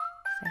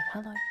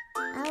Hello.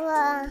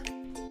 Hello.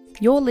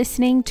 You're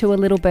listening to A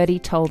Little Birdie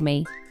Told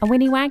Me, a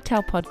Winnie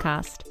Wagtail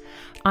podcast.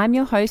 I'm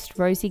your host,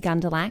 Rosie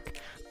Gunderlack.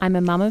 I'm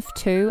a mum of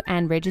two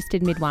and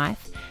registered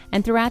midwife,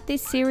 and throughout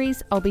this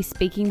series, I'll be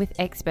speaking with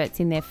experts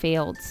in their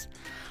fields.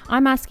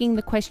 I'm asking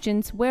the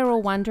questions we're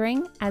all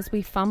wondering as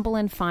we fumble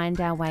and find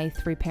our way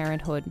through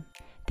parenthood.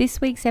 This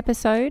week's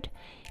episode,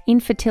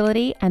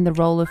 infertility and the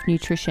role of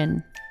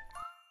nutrition.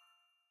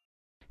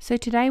 So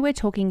today we're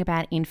talking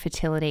about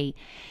infertility.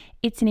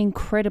 It's an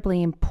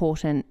incredibly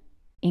important,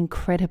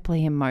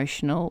 incredibly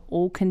emotional,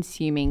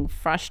 all-consuming,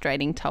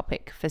 frustrating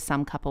topic for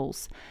some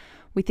couples.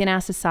 Within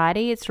our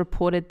society, it's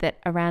reported that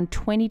around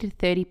 20 to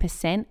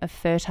 30% of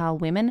fertile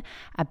women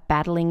are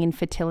battling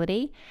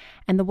infertility,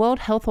 and the World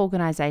Health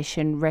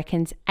Organization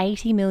reckons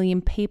 80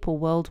 million people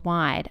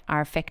worldwide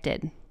are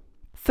affected.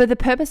 For the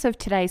purpose of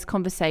today's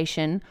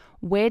conversation,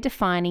 we're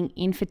defining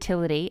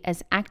infertility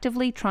as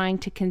actively trying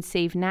to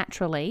conceive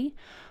naturally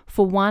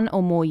for 1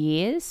 or more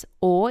years,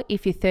 or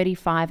if you're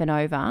 35 and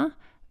over,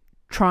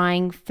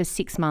 trying for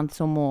 6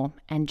 months or more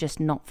and just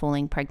not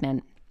falling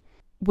pregnant.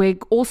 We're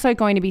also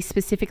going to be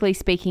specifically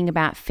speaking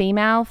about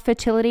female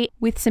fertility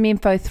with some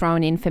info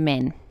thrown in for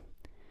men.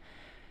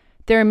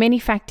 There are many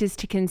factors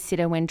to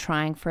consider when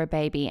trying for a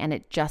baby, and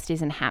it just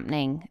isn't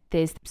happening.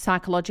 There's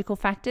psychological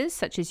factors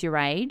such as your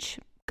age,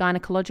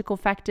 gynecological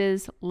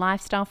factors,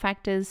 lifestyle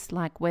factors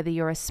like whether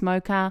you're a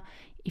smoker,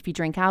 if you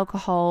drink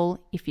alcohol,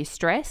 if you're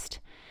stressed,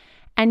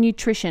 and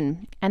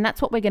nutrition. And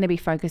that's what we're going to be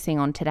focusing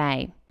on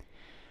today.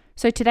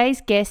 So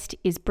today's guest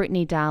is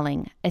Brittany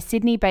Darling, a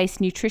Sydney-based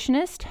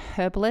nutritionist,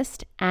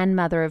 herbalist, and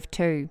mother of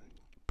two.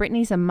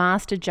 Brittany's a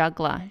master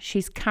juggler.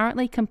 She's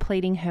currently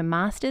completing her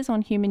master's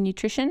on human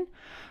nutrition,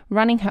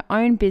 running her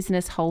own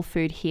business, Whole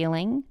Food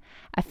Healing,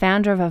 a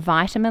founder of a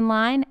vitamin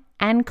line,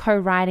 and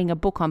co-writing a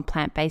book on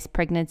plant-based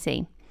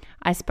pregnancy.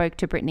 I spoke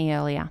to Brittany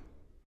earlier.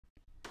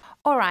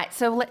 All right,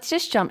 so let's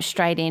just jump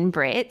straight in,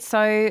 Britt.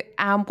 So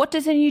what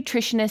does a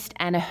nutritionist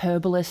and a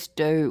herbalist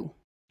do?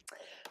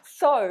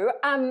 So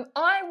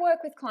I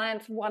work with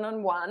clients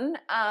one-on-one,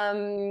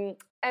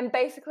 and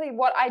basically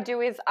what I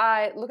do is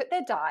I look at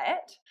their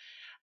diet,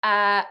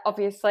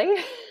 obviously,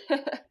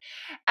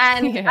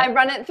 and I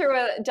run it through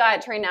a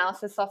dietary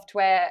analysis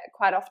software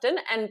quite often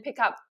and pick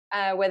up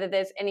whether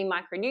there's any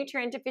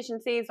micronutrient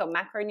deficiencies or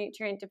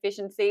macronutrient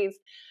deficiencies.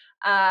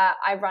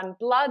 I run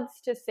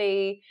bloods to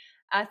see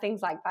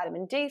things like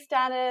vitamin D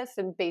status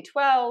and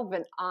B12,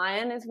 and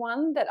iron is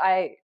one that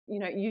I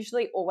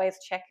usually always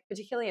check,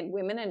 particularly in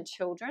women and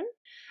children,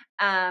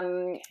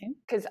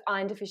 because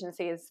iron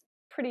deficiency is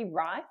pretty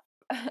rife.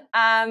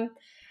 And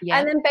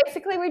then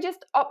basically we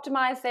just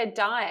optimize their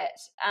diet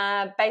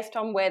based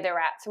on where they're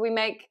at. So we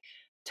make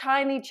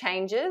tiny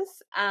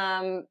changes,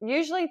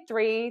 usually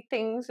 3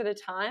 things at a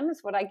time is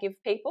what I give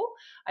people.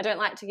 I don't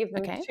like to give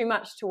them too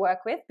much to work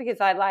with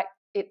because I like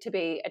it to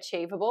be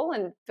achievable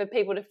and for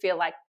people to feel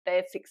like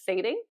they're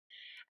succeeding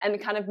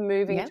and kind of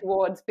moving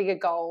towards bigger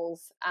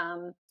goals.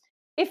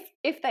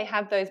 If they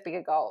have those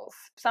bigger goals.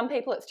 Some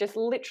people it's just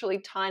literally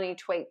tiny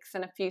tweaks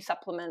and a few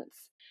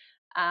supplements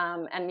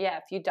and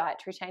a few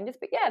dietary changes.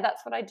 But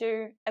that's what I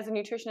do as a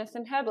nutritionist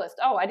and herbalist.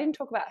 Oh, I didn't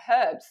talk about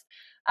herbs.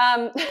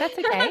 That's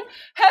okay.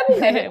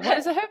 What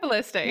does a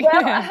herbalist do?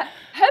 Well, a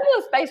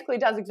herbalist basically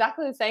does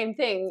exactly the same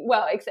thing,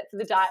 well, except for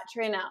the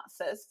dietary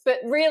analysis. But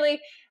really,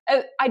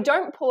 I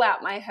don't pull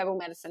out my herbal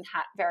medicine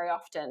hat very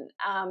often.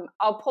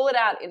 I'll pull it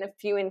out in a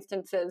few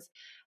instances,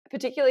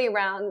 particularly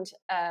around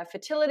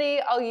fertility.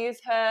 I'll use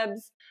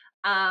herbs.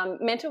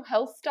 Mental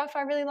health stuff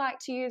I really like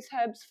to use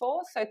herbs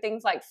for. So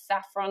things like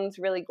saffron's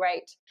really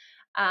great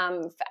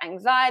for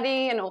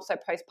anxiety and also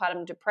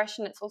postpartum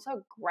depression. It's also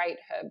a great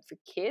herb for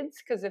kids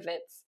because of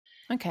its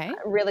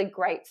really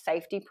great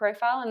safety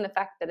profile and the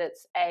fact that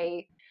it's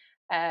a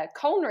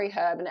culinary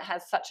herb and it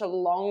has such a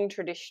long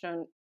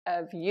tradition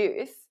of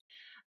use.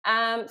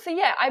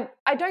 I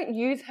don't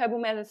use herbal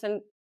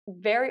medicine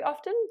very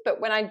often, but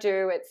when I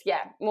do, it's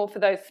more for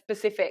those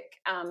specific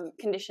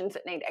conditions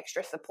that need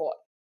extra support.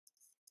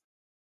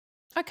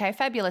 Okay,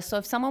 fabulous. So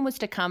if someone was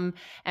to come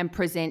and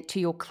present to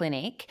your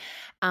clinic,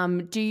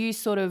 do you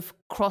sort of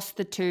cross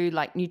the two,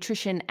 like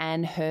nutrition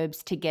and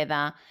herbs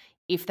together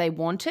if they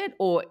want it,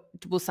 or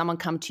will someone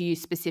come to you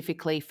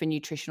specifically for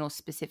nutrition or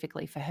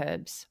specifically for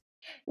herbs?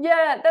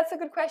 Yeah, that's a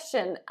good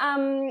question.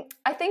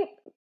 I think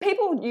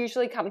people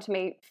usually come to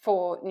me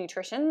for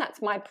nutrition.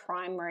 That's my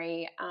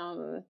primary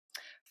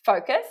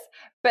focus,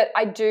 but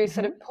I do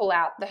sort of pull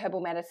out the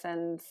herbal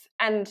medicines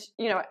and,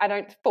 I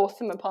don't force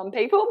them upon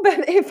people,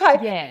 but if I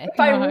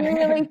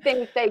really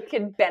think they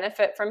could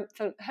benefit from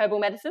herbal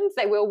medicines,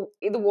 they will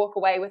either walk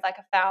away with like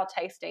a foul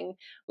tasting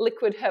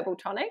liquid herbal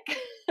tonic.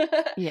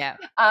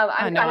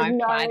 I'm kind of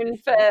known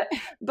for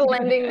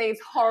blending these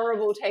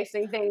horrible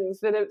tasting things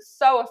that are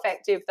so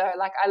effective though.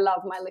 Like I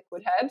love my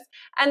liquid herbs.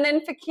 And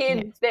then for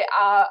kids, there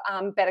are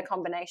better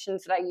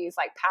combinations that I use,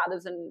 like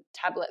powders and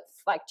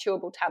tablets, like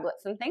chewable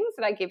tablets and things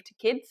that I give to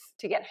kids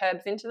to get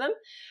herbs into them.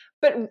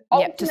 But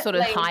Yep, to sort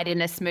of ultimately, hide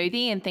in a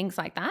smoothie and things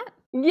like that?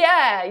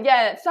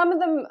 yeah. Some of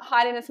them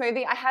hide in a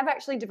smoothie. I have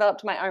actually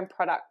developed my own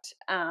product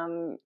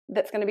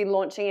that's going to be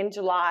launching in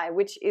July,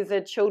 which is a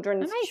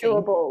children's Amazing.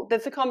 chewable.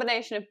 There's a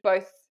combination of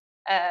both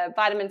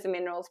vitamins and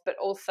minerals, but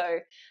also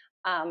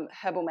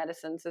herbal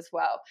medicines as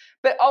well.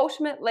 But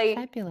ultimately,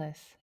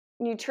 Fabulous.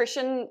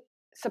 nutrition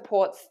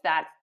supports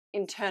that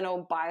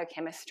internal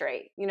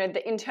biochemistry,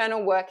 the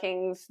internal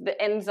workings, the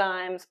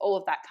enzymes, all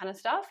of that kind of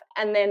stuff.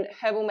 And then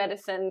herbal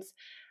medicines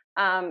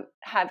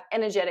have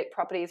energetic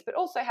properties, but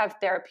also have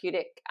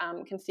therapeutic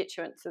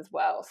constituents as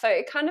well.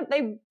 So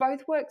they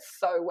both work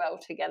so well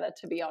together,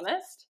 to be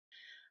honest.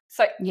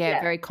 So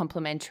Yeah, very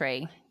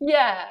complimentary.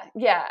 yeah,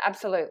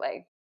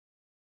 absolutely.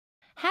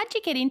 How'd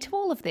you get into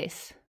all of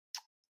this?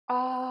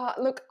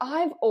 Look,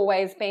 I've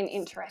always been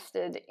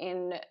interested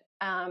in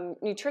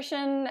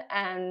nutrition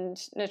and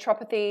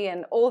naturopathy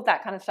and all of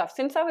that kind of stuff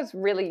since I was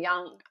really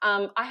young.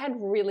 I had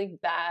really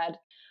bad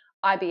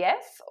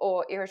IBS,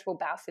 or irritable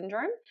bowel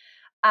syndrome,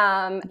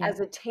 Yeah. as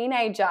a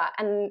teenager.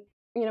 And,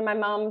 my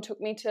mum took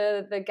me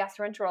to the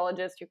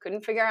gastroenterologist who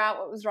couldn't figure out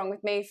what was wrong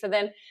with me. So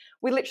then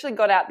we literally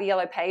got out the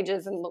yellow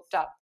pages and looked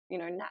up,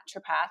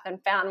 naturopath,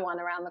 and found one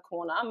around the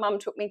corner. Mum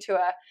took me to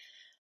her.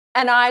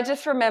 And I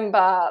just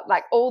remember,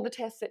 like, all the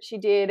tests that she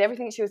did,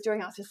 everything she was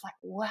doing, I was just like,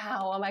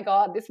 wow, oh my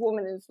God, this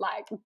woman is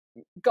like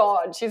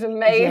God. She's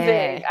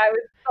amazing. Yeah. I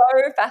was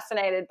so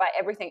fascinated by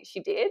everything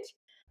she did.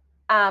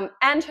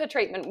 And her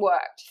treatment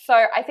worked. So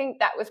I think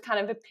that was kind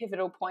of a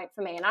pivotal point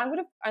for me. And I would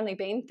have only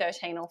been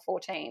 13 or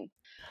 14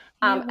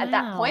 Yeah, at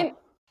that wow. point.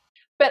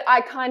 But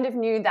I kind of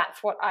knew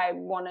that's what I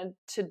wanted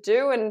to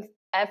do. And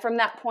from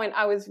that point,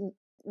 I was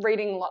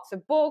reading lots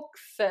of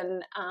books,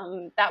 and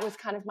that was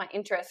kind of my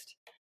interest.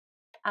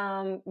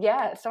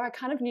 So I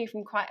kind of knew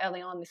from quite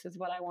early on this is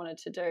what I wanted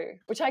to do,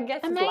 which I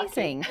guess is lucky.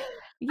 Amazing.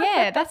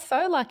 Yeah, that's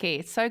so lucky.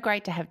 It's so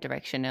great to have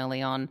direction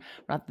early on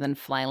rather than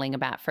flailing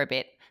about for a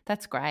bit.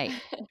 That's great.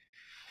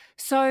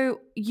 So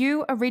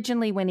you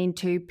originally went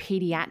into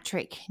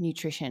pediatric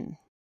nutrition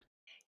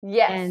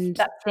Yes, and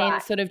that's then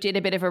right. sort of did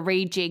a bit of a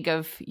rejig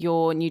of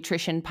your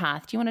nutrition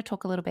path. Do you want to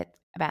talk a little bit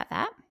about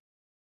that?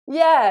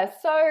 Yeah,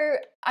 so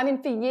I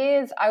mean, for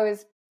years I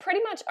was pretty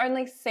much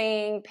only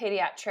seeing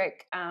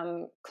pediatric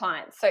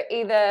clients. So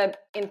either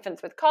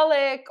infants with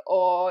colic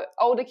or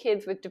older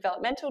kids with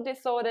developmental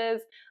disorders.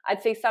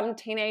 I'd see some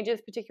teenagers,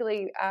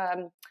 particularly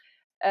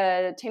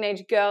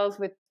teenage girls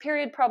with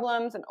period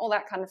problems and all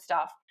that kind of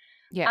stuff.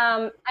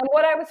 Yeah. And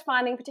what I was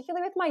finding,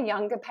 particularly with my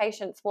younger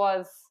patients,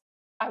 was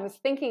I was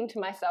thinking to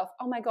myself,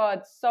 oh my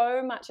God,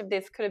 so much of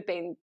this could have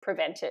been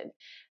prevented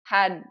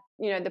had,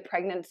 the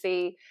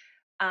pregnancy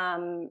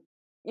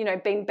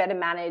been better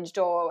managed,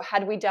 or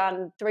had we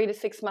done 3 to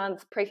 6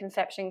 months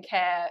preconception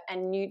care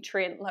and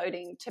nutrient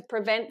loading to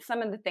prevent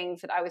some of the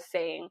things that I was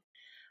seeing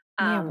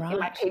Yeah, in my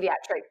right.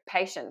 pediatric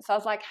patients. So I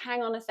was like,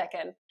 hang on a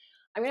second,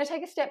 I'm going to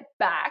take a step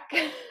back.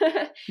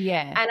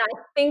 Yeah. And I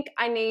think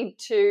I need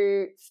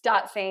to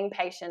start seeing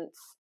patients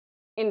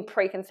in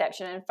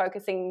preconception and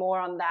focusing more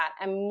on that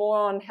and more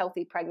on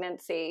healthy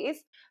pregnancies.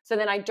 So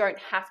then I don't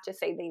have to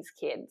see these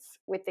kids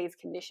with these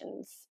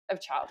conditions of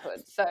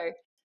childhood. So,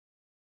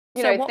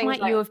 So what things might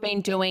like, you have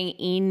been doing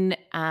in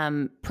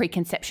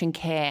preconception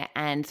care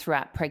and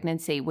throughout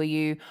pregnancy? Were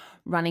you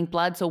running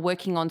bloods or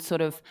working on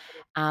sort of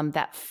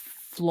that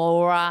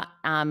flora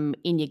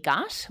in your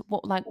gut?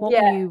 What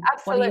yeah, are you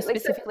absolutely.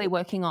 specifically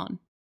working on?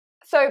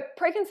 So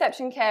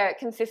preconception care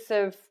consists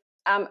of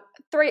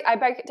three. I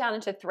break it down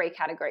into three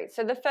categories.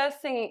 So the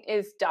first thing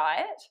is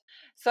diet.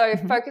 So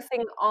Mhm.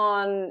 focusing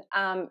on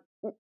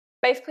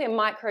basically a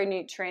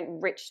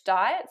micronutrient rich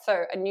diet,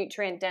 so a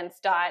nutrient dense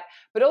diet,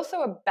 but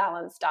also a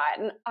balanced diet.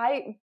 And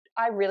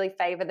I really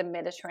favor the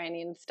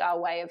Mediterranean style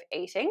way of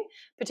eating,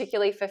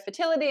 particularly for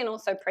fertility and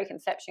also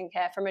preconception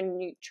care from a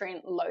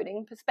nutrient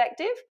loading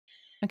perspective.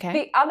 Okay.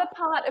 The other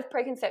part of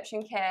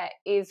preconception care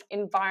is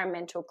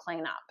environmental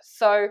cleanup.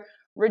 So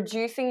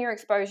reducing your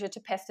exposure to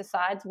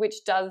pesticides,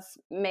 which does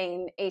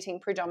mean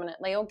eating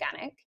predominantly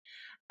organic.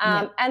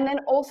 Yeah. And then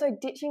also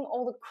ditching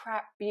all the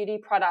crap beauty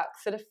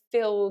products that are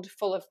filled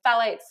full of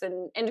phthalates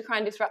and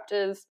endocrine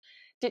disruptors,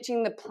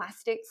 ditching the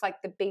plastics like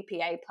the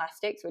BPA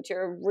plastics, which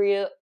are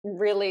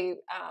really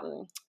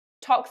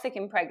toxic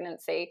in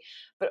pregnancy,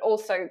 but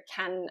also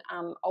can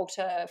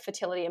alter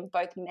fertility in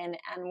both men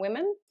and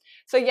women.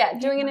 So yeah, Yeah.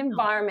 doing an Wow.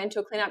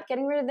 environmental cleanup,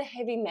 getting rid of the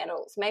heavy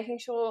metals, making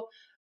sure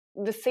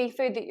the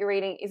seafood that you're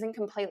eating isn't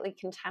completely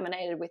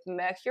contaminated with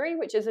mercury,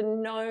 which is a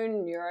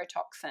known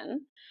neurotoxin,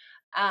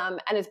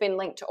 and has been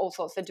linked to all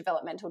sorts of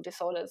developmental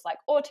disorders like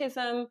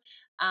autism.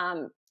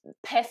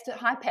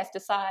 High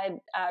pesticide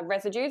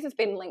residues has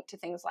been linked to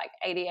things like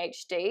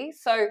ADHD.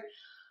 So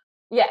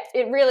yeah,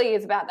 it really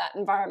is about that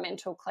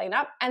environmental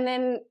cleanup, and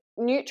then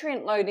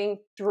nutrient loading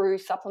through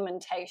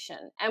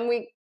supplementation. And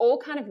we all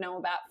kind of know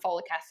about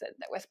folic acid,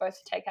 that we're supposed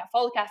to take our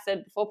folic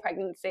acid before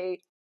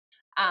pregnancy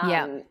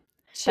Yeah. um,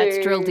 That's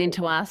drilled to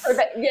into us.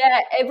 prevent. Yeah,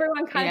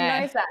 everyone kind of Yeah.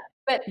 knows that.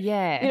 But,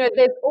 Yeah.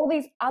 there's all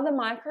these other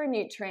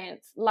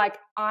micronutrients like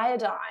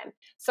iodine.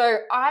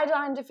 So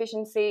iodine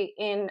deficiency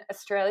in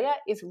Australia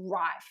is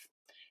rife.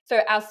 So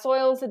our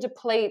soils are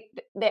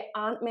depleted. There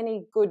aren't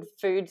many good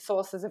food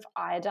sources of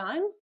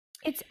iodine.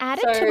 It's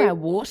added to our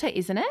water,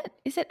 isn't it?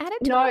 Is it added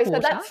to our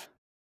water? So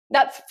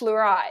that's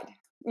fluoride.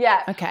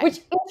 Yeah. Okay. Which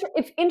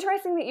it's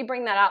interesting that you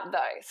bring that up,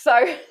 though.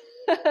 So,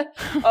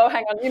 oh,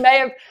 hang on. You may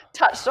have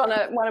touched on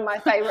one of my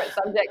favorite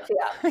subjects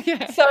here.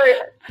 Yeah.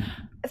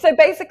 So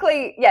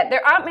basically,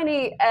 there aren't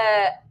many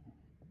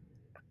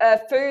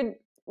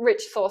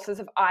food-rich sources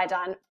of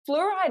iodine.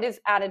 Fluoride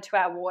is added to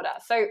our water.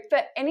 So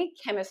for any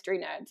chemistry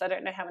nerds, I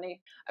don't know how many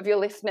of your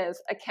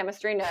listeners are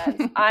chemistry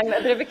nerds. I'm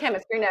a bit of a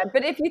chemistry nerd.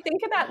 But if you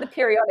think about the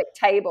periodic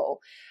table,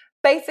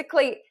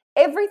 basically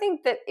everything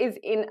that is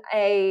in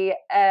a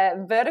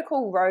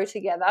vertical row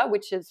together,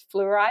 which is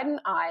fluoride and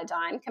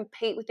iodine,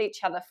 compete with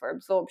each other for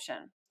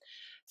absorption.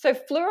 So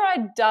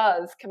fluoride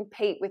does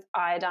compete with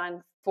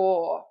iodine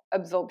for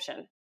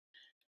absorption,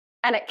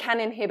 and it can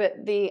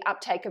inhibit the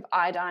uptake of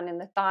iodine in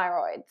the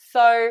thyroid.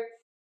 So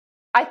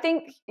I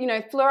think,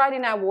 fluoride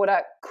in our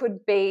water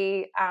could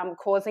be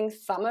causing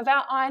some of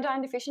our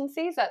iodine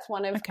deficiencies. That's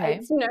one of,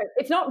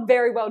 it's not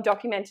very well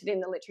documented in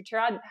the literature.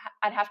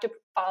 I'd have to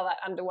file that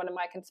under one of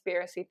my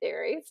conspiracy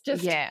theories.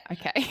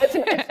 Okay. That's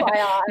an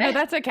FYI. No,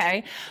 that's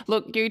okay.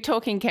 Look, you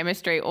talking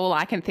chemistry, all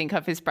I can think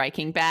of is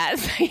Breaking Bad.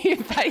 So you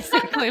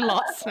basically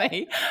lost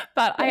me.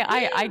 But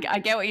I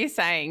get what you're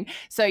saying.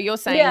 So you're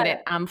saying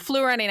that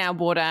fluoride in our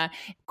water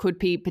could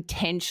be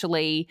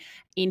potentially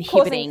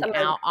inhibiting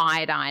our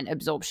iodine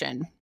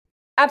absorption.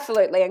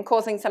 Absolutely, and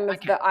causing some of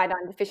the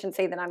iodine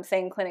deficiency that I'm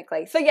seeing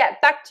clinically. So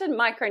back to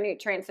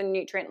micronutrients and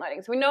nutrient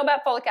loading. So we know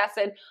about folic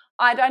acid.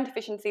 Iodine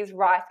deficiency is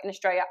rife in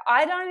Australia.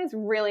 Iodine is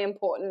really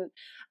important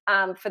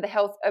for the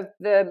health of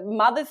the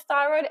mother's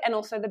thyroid and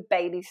also the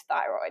baby's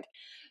thyroid.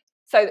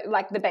 So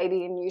like the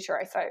baby in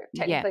utero, so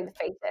technically the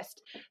fetus.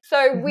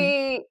 So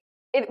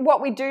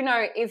what we do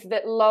know is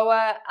that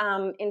lower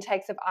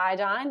intakes of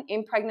iodine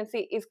in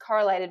pregnancy is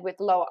correlated with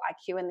lower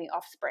IQ in the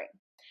offspring.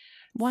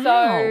 Wow.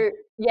 So,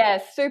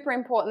 super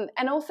important.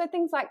 And also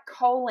things like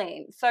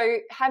choline. So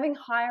having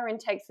higher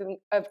intakes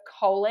of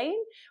choline,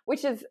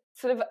 which is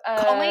sort of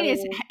choline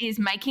is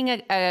making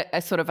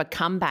a sort of a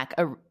comeback.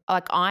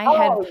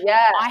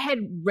 I had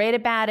read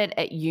about it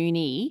at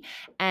uni,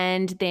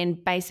 and then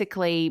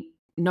basically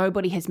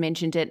nobody has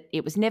mentioned it.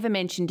 It was never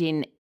mentioned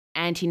in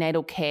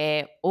antenatal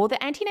care or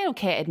the antenatal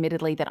care,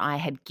 admittedly, that I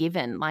had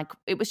given. Like,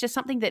 it was just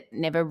something that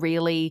never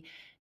really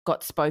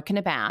got spoken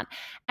about.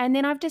 And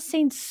then I've just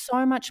seen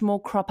so much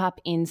more crop up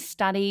in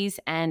studies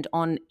and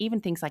on even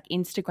things like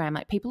Instagram,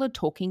 like people are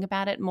talking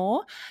about it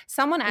more.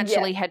 Someone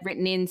actually had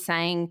written in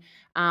saying,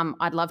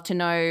 I'd love to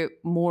know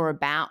more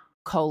about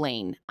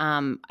choline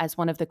as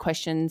one of the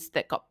questions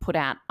that got put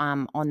out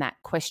on that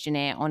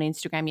questionnaire on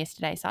Instagram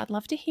yesterday. So I'd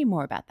love to hear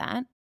more about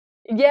that.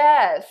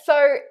 Yeah.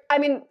 So, I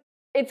mean,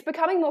 it's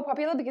becoming more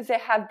popular because there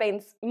have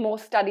been more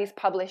studies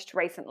published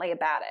recently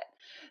about it.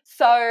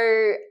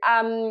 So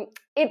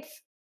it's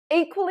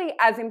equally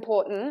as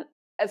important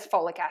as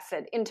folic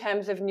acid in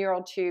terms of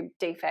neural tube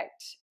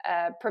defect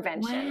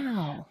prevention.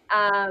 Wow.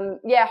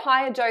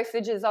 Higher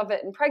dosages of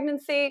it in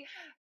pregnancy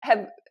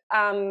have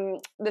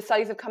the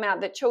studies have come out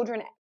that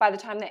children by the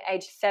time they're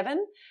age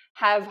 7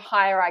 have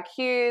higher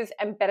IQs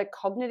and better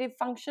cognitive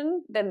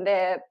function than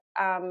their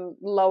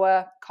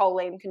lower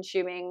choline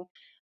consuming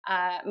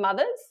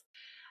mothers.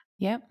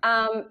 Yep.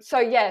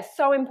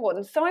 So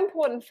important. So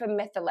important for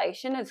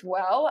methylation as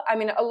well. I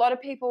mean, a lot of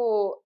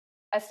people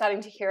are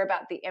starting to hear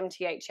about the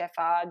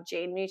MTHFR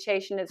gene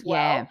mutation as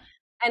well.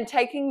 And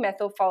taking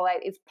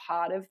methylfolate is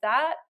part of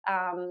that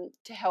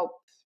to help,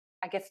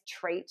 I guess,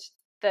 treat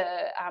the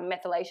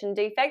methylation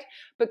defect.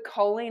 But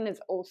choline is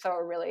also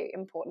a really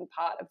important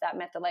part of that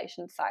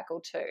methylation cycle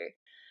too.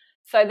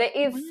 So there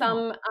is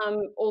some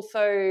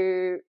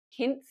also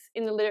hints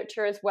in the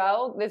literature as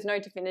well. There's no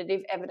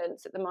definitive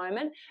evidence at the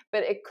moment,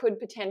 but it could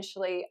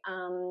potentially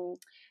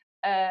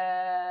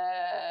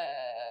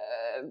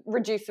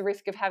reduce the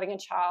risk of having a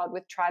child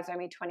with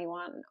trisomy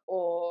 21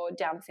 or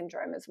Down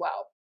syndrome as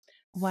well.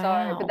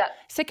 Wow.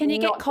 So can you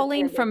get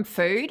choline from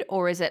food,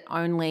 or is it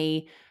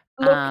only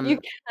you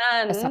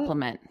can. A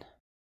supplement?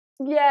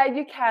 Yeah,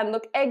 you can.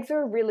 Look, eggs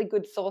are a really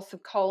good source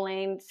of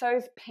choline. So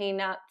is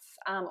peanuts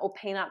or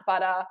peanut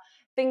butter.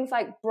 Things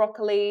like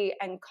broccoli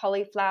and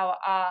cauliflower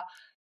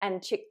and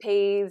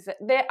chickpeas.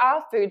 There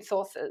are food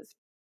sources.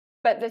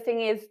 But the thing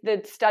is,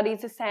 the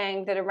studies are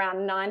saying that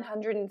around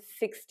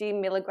 960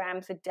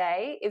 milligrams a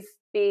day is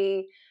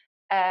the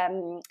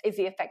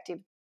effective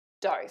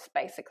dose,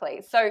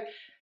 basically. So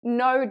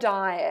no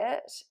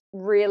diet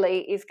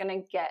really is going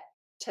to get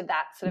to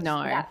that sort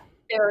of that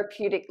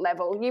therapeutic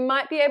level. You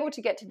might be able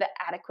to get to the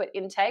adequate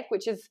intake,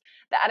 which is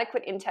the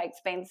adequate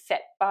intake's been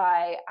set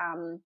by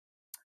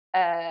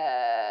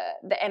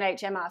the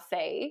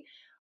NHMRC,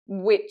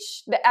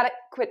 which the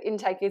adequate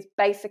intake is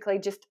basically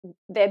just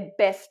their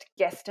best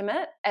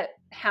guesstimate at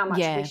how much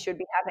we should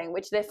be having,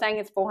 which they're saying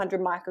is 400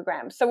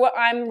 micrograms. So what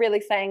I'm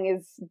really saying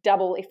is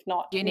double, if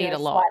not you need a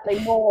lot.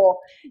 Slightly more,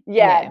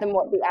 than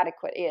what the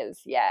adequate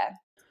is. Yeah.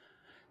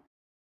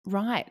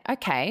 Right.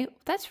 Okay.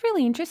 That's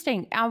really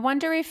interesting. I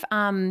wonder if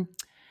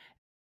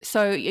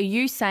So are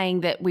you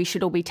saying that we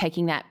should all be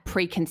taking that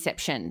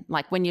preconception,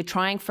 like when you're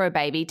trying for a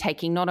baby,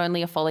 taking not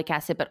only a folic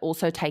acid but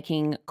also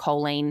taking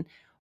choline,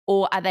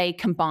 or are they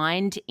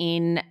combined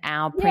in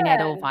our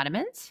prenatal Yeah.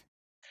 vitamins?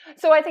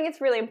 So I think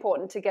it's really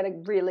important to get a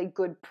really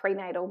good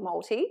prenatal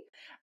multi.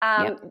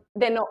 Yep.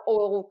 They're not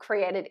all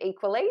created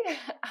equally.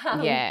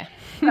 um, Yeah.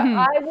 but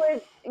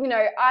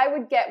I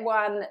would get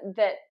one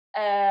that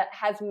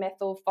has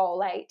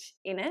methylfolate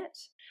in it.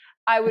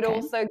 I would Okay.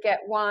 also get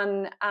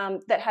one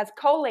that has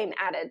choline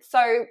added.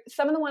 So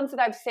some of the ones that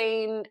I've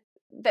seen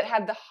that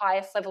have the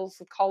highest levels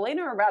of choline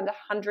are around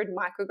 100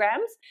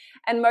 micrograms,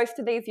 and most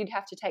of these you'd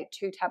have to take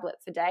 2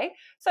 tablets a day.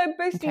 So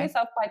boosting Okay.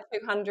 yourself by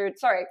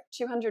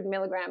 200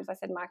 milligrams. I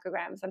said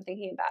micrograms. I'm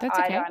thinking about That's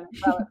okay. iodine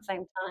as well at the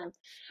same time.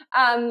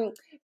 Um,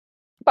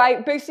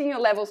 by boosting your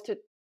levels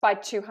by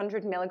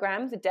 200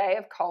 milligrams a day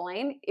of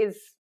choline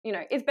is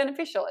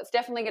beneficial. It's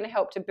definitely going to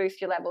help to boost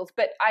your levels.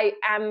 But I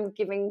am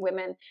giving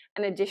women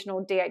an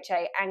additional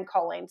DHA and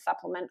choline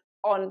supplement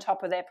on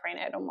top of their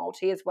prenatal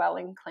multi as well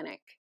in clinic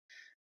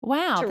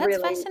Wow, to that's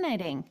really,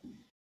 fascinating.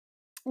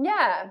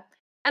 yeah.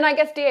 And I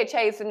guess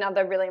DHA is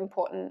another really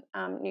important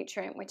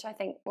nutrient, which I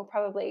think we'll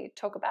probably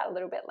talk about a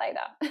little bit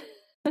later.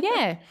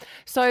 Yeah.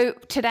 So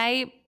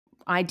today,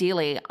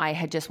 ideally, I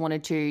had just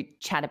wanted to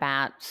chat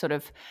about sort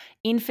of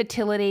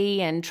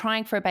infertility and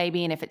trying for a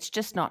baby, and if it's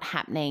just not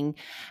happening.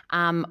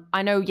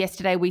 I know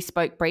yesterday we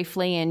spoke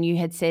briefly, and you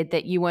had said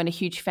that you weren't a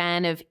huge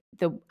fan of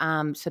the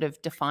sort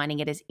of defining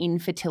it as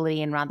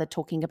infertility and rather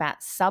talking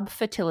about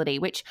subfertility,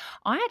 which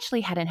I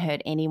actually hadn't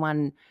heard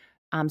anyone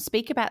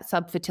speak about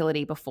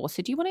subfertility before.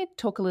 So do you want to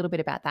talk a little bit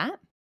about that?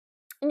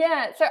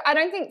 Yeah, so I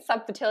don't think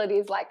subfertility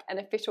is like an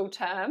official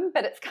term,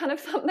 but it's kind of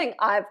something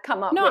I've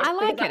come up No, with I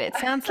because like it. It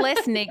sounds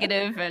less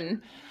negative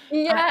and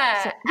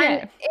yeah,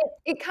 and yeah.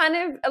 it kind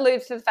of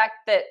alludes to the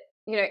fact that,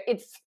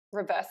 it's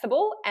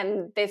reversible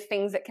and there's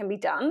things that can be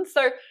done.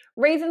 So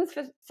reasons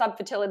for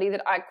subfertility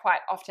that I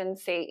quite often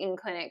see in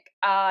clinic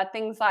are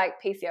things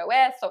like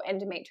PCOS or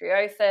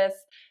endometriosis,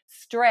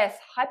 stress,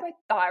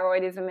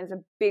 hypothyroidism is a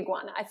big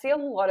one. I see a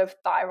lot of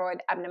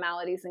thyroid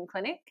abnormalities in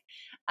clinic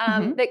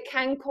Mhm. that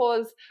can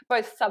cause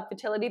both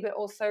subfertility but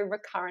also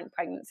recurrent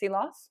pregnancy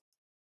loss.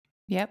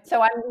 Yep.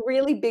 So I'm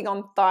really big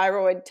on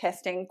thyroid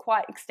testing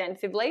quite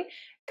extensively,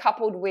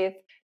 coupled with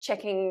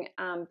checking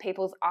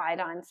people's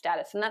iodine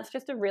status. And that's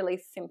just a really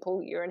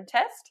simple urine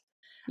test.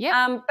 Yep.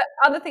 But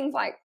other things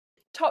like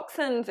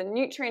toxins and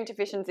nutrient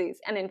deficiencies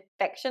and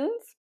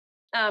infections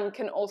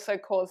can also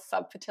cause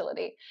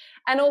subfertility.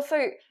 And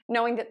also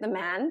knowing that the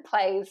man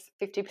plays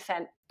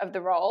 50% of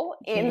the role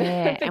in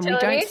Yeah, and we don't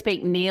fertility.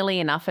 speak nearly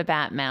enough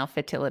about male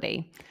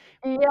fertility.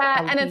 Yeah,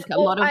 I and it's think a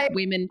all lot of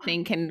women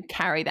think and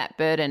carry that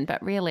burden,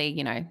 but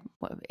really,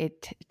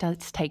 it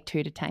does take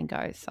two to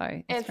tango. So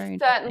it's It very interesting.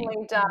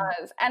 certainly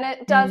does, and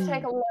it does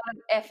take Mm. a lot of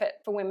effort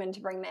for women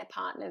to bring their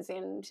partners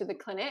into the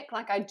clinic.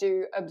 Like, I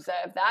do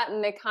observe that,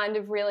 and they're kind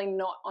of really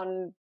not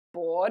on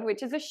board,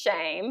 which is a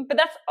shame, but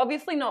that's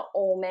obviously not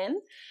all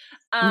men.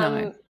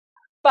 No.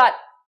 But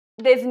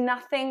there's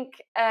nothing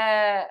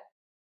that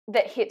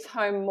hits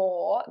home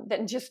more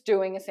than just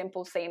doing a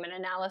simple semen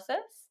analysis.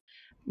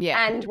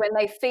 Yeah. And when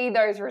they see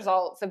those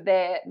results of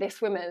their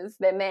swimmers,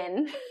 their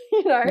men,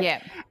 you know,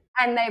 Yeah.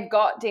 and they've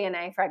got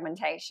DNA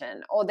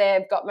fragmentation or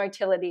they've got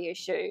motility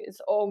issues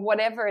or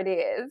whatever it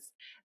is,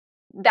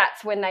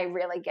 that's when they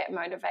really get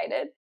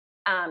motivated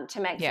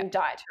to make Yeah. some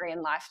dietary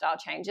and lifestyle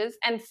changes.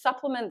 And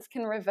supplements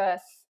can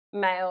reverse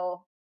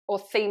male or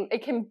semen,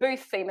 it can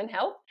boost semen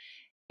health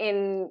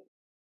in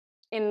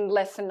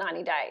less than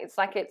 90 days.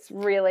 Like, it's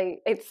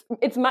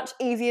much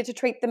easier to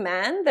treat the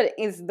man than it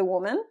is the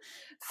woman.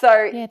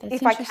 So Yeah, that's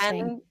if I interesting.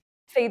 can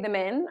see the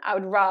men, I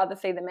would rather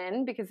see the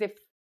men, because if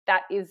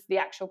that is the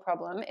actual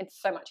problem, it's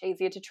so much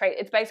easier to treat.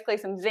 It's basically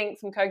some zinc,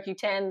 some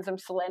CoQ10, some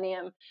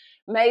selenium,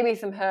 maybe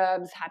some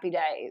herbs, happy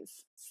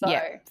days. So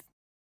Yeah.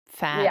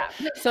 Fab. yeah.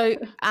 So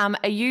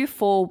are you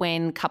for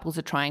when couples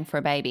are trying for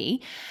a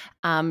baby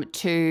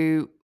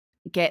to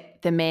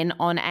get the men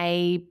on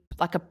a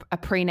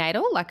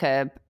prenatal, like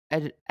a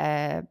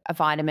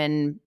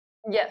vitamin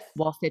Yes.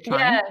 whilst they're trying?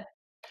 Yeah.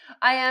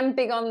 I am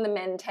big on the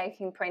men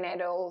taking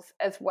prenatals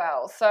as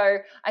well. So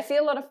I see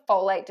a lot of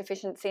folate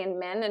deficiency in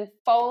men, and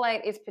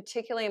folate is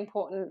particularly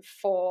important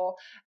for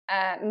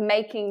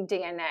making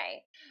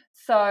DNA.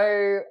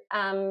 So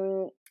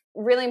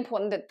really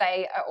important that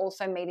they are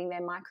also meeting their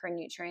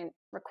micronutrient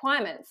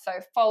requirements. So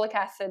folic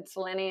acid,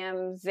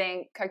 selenium,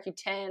 zinc,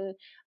 CoQ10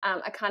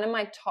 are kind of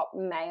my top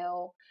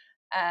male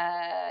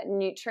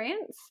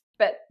nutrients.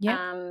 But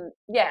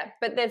Yep.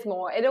 but there's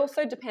more. It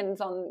also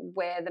depends on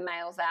where the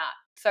male's at.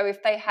 So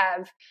if they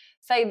have,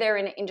 say they're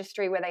in an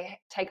industry where they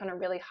take on a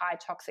really high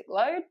toxic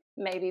load,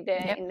 maybe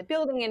they're Yep. in the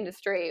building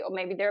industry or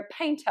maybe they're a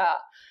painter,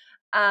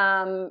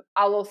 I'll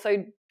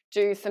also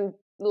do some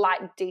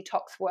light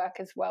detox work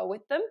as well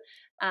with them,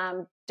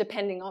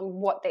 depending on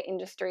what their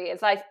industry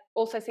is. I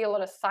also see a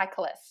lot of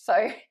cyclists.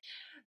 So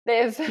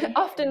there's Yeah.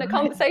 often a Right.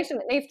 conversation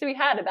that needs to be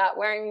had about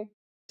wearing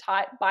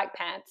tight bike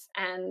pants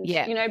and,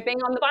 Yeah.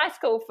 being on the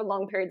bicycle for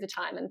long periods of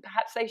time. And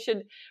perhaps they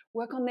should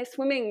work on their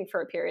swimming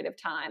for a period of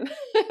time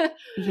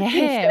Yeah.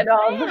 instead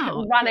of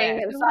Wow. running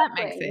Yeah. and Well, that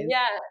makes cycling. sense.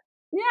 Yeah.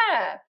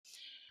 Yeah.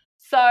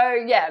 So,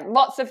 yeah,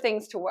 lots of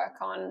things to work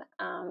on.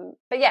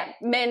 But, yeah,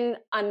 men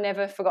are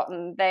never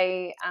forgotten.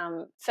 They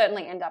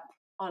certainly end up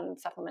on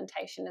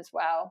supplementation as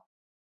well.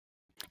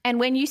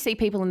 And when you see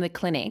people in the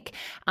clinic,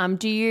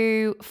 do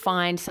you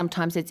find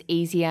sometimes it's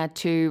easier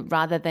to,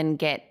 rather than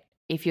get,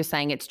 if you're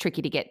saying it's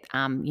tricky to get,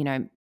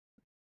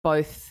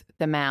 both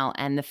the male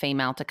and the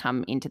female to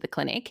come into the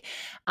clinic,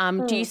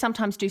 do you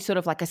sometimes do sort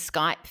of like a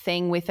Skype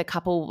thing with a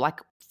couple, like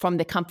from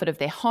the comfort of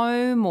their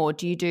home, or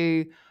do you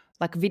do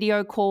like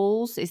video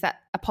calls? Is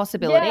that a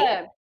possibility?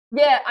 Yeah.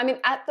 Yeah, I mean,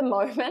 at the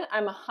moment,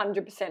 I'm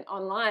 100%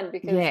 online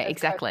because Yeah, of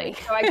exactly.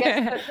 COVID. So I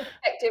guess for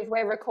perspective,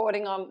 we're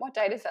recording on, what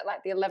date is it,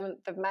 like the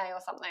 11th of May or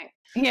something?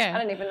 I Yeah.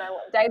 don't even know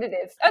what date it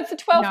is. Oh, it's the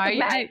 12th of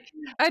May.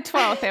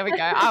 12th, there we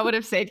go. I would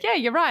have said, yeah,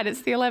 you're right,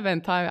 it's the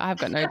 11th. I've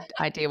got no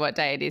idea what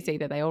day it is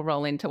either. They all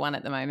roll into one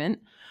at the moment.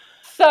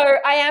 So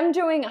I am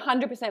doing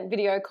 100%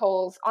 video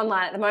calls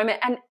online at the moment.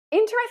 And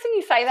interesting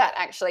you say that,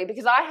 actually,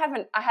 because I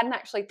hadn't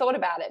actually thought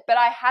about it, but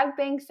I have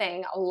been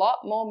seeing a lot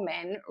more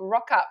men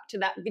rock up to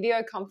that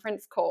video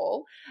conference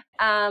call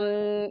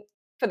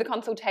for the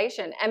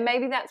consultation. And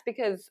maybe that's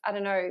because, I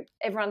don't know,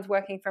 everyone's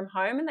working from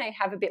home and they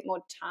have a bit more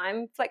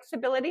time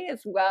flexibility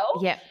as well.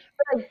 Yeah.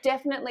 But I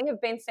definitely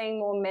have been seeing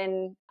more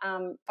men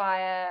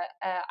via,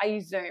 I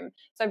use Zoom.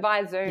 So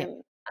via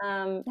Zoom.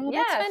 Well,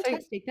 Yeah, that's so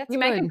fantastic. That's you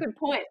make a good. good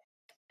point.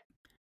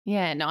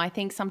 Yeah, no, I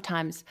think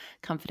sometimes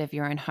comfort of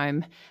your own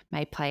home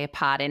may play a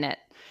part in it.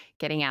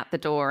 Getting out the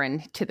door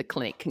and to the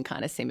clinic can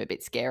kind of seem a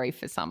bit scary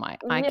for some. I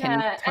can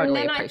Yeah, and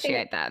totally then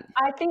appreciate that.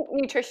 I think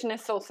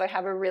nutritionists also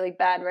have a really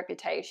bad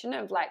reputation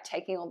of like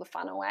taking all the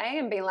fun away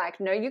and being like,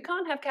 no, you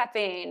can't have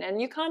caffeine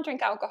and you can't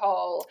drink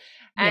alcohol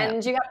Yeah.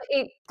 and you have to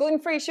eat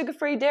gluten-free,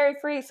 sugar-free,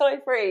 dairy-free,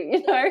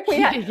 soy-free.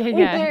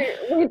 Yeah.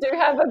 We do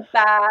have a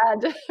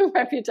bad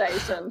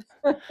reputation.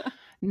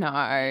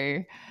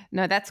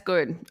 No, that's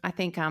good. I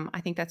think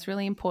that's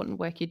really important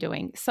work you're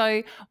doing.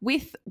 So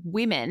with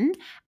women,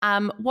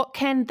 what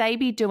can they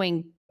be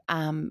doing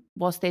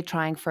whilst they're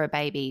trying for a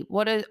baby?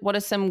 What are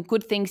some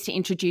good things to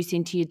introduce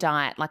into your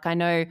diet? Like, I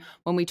know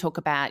when we talk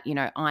about,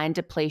 iron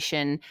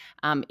depletion,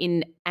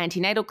 in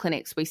antenatal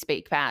clinics, we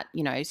speak about,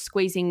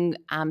 squeezing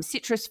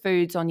citrus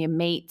foods on your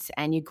meats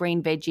and your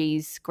green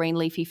veggies, green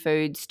leafy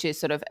foods to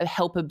sort of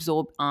help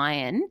absorb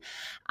iron.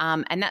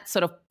 And that's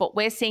sort of, but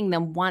we're seeing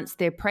them once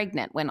they're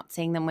pregnant. We're not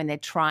seeing them when they're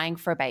trying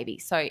for a baby.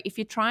 So if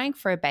you're trying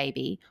for a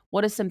baby,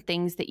 what are some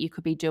things that you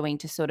could be doing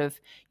to sort of,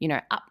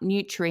 up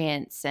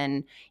nutrients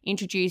and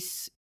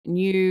introduce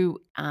new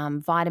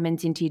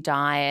vitamins into your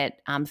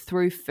diet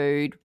through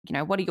food?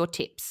 What are your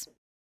tips?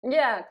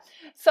 Yeah.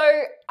 So,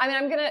 I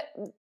mean,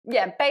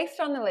 based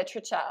on the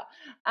literature,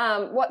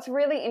 what's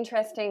really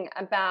interesting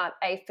about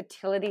a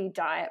fertility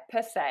diet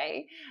per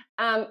se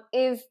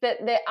is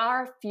that there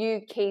are a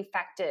few key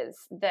factors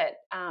that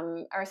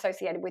are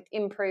associated with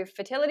improved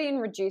fertility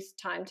and reduced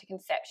time to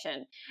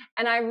conception.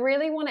 And I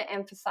really want to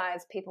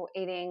emphasize people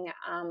eating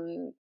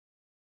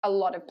a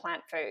lot of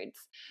plant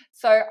foods.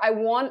 So I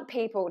want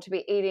people to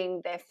be eating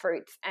their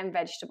fruits and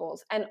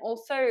vegetables and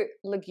also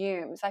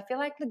legumes. I feel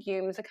like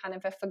legumes are kind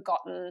of a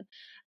forgotten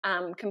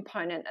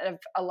component of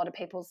a lot of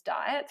people's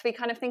diets. We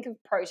kind of think of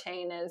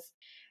protein as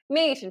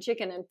meat and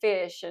chicken and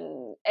fish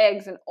and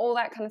eggs and all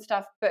that kind of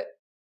stuff, but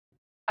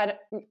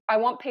I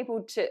want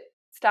people to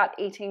start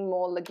eating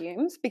more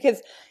legumes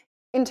because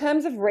in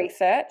terms of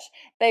research,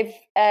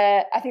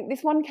 I think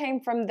this one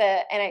came from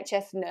the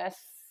NHS Nurse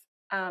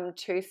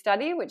 2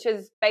 study, which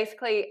is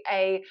basically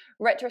a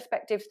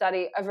retrospective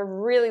study of a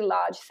really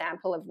large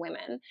sample of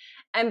women.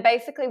 And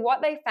basically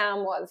what they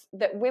found was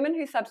that women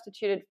who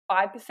substituted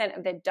 5%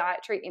 of their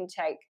dietary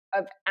intake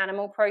of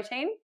animal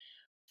protein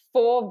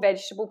for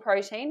vegetable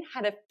protein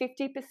had a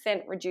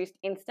 50% reduced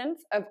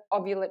instance of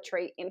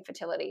ovulatory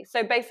infertility.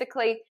 So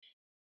basically,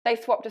 they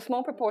swapped a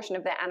small proportion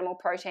of their animal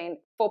protein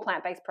for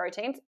plant-based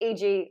proteins,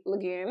 e.g.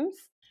 legumes.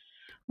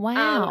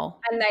 Wow.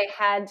 And they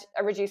had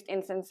a reduced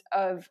instance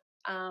of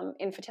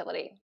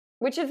infertility,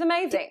 which is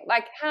amazing.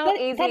 Like, how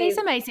easy that is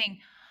amazing.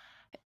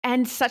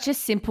 And such a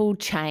simple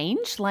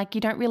change. Like,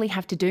 you don't really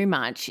have to do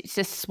much. It's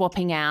just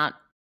swapping out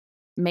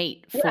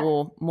meat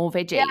for more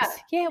veggies.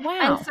 Yeah,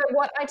 wow. And so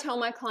what I tell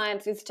my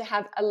clients is to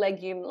have a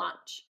legume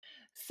lunch.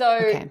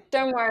 So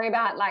don't worry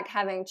about like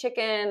having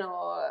chicken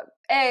or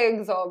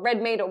eggs or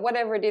red meat or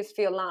whatever it is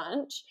for your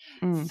lunch.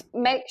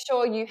 Make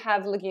sure you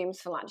have legumes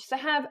for lunch. So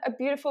have a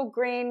beautiful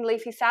green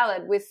leafy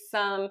salad with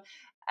some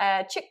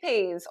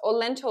chickpeas or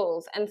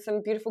lentils and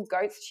some beautiful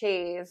goat's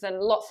cheese and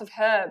lots of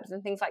herbs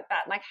and things like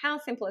that. Like, how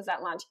simple is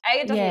that lunch?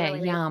 It doesn't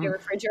really need to be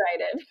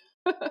refrigerated.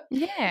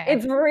 Yeah.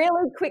 It's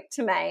really quick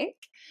to make.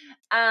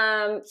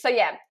 So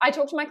yeah, I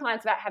talk to my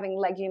clients about having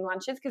legume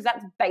lunches because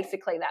that's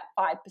basically that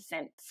 5%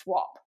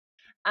 swap.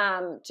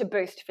 to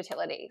boost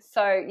fertility.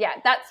 So yeah,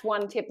 that's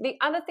one tip. The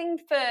other thing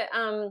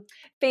for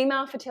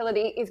female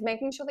fertility is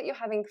making sure that you're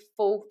having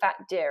full fat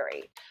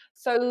dairy.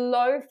 So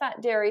low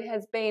fat dairy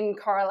has been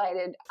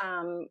correlated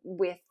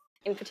with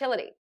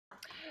infertility.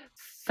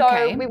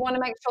 So we want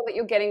to make sure that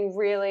you're getting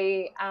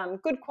really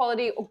good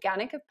quality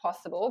organic if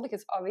possible,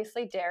 because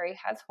obviously dairy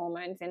has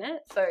hormones in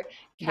it. So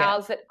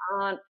cows that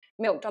aren't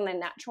milked on their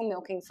natural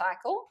milking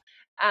cycle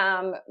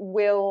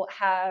will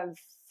have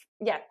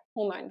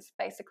hormones,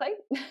 basically.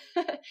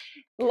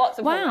 Lots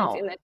of hormones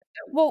in there.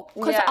 Well,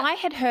 because I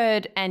had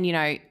heard,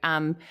 and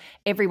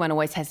everyone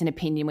always has an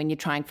opinion when you're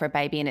trying for a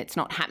baby and it's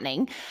not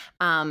happening,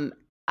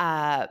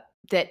 that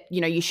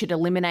you should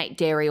eliminate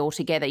dairy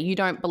altogether. You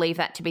don't believe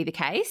that to be the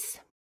case?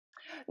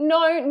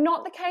 No,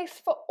 not the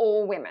case for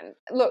all women.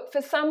 Look,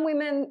 for some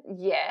women,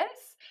 yes.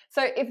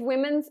 So if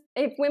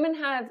women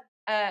have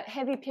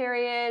heavy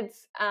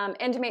periods,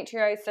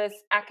 endometriosis,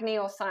 acne,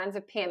 or signs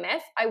of PMS,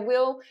 I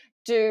will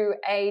do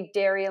a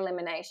dairy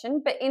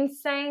elimination. But in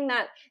saying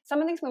that,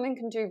 some of these women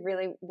can do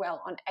really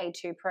well on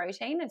A2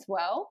 protein as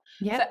well.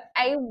 So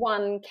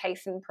A1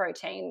 casein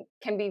protein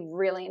can be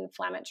really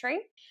inflammatory.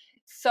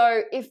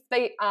 So if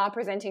they are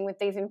presenting with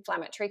these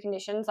inflammatory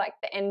conditions like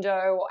the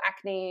endo or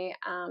acne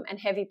and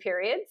heavy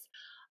periods,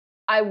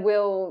 I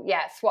will,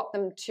 swap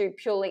them to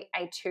purely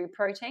A2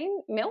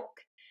 protein milk.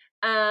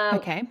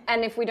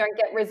 And if we don't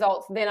get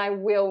results, then I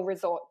will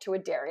resort to a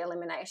dairy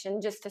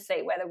elimination just to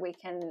see whether we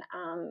can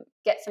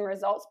get some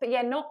results. But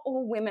not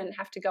all women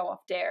have to go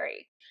off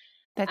dairy.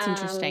 That's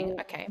interesting.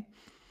 Okay.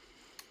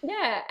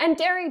 Yeah, and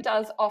dairy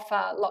does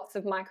offer lots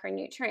of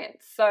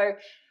micronutrients. So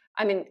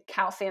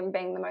calcium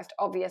being the most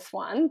obvious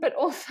one, but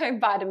also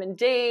vitamin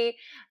D.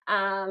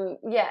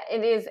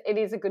 It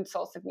is a good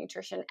source of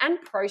nutrition,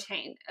 and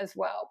protein as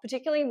well,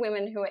 particularly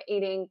women who are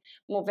eating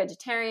more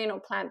vegetarian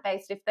or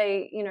plant-based. If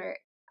they,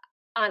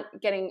 aren't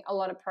getting a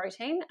lot of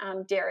protein,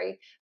 dairy,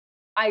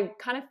 I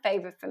kind of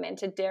favor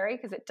fermented dairy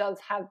because it does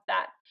have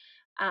that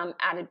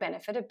added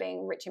benefit of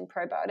being rich in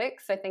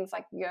probiotics. So things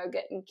like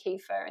yogurt and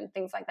kefir and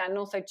things like that, and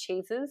also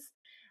cheeses.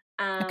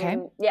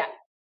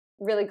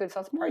 Really good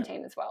source of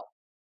protein as well.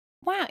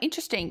 Wow,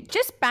 interesting.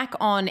 Just back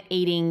on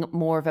eating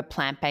more of a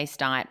plant-based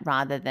diet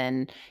rather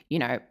than,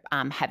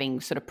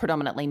 having sort of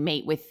predominantly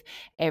meat with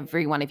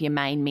every one of your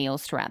main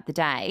meals throughout the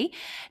day.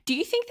 Do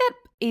you think that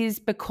is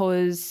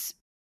because,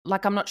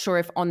 I'm not sure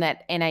if on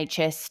that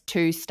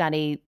NHS2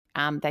 study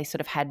they sort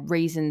of had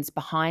reasons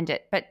behind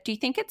it, but do you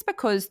think it's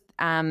because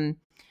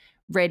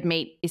red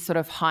meat is sort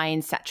of high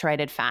in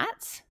saturated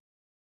fats?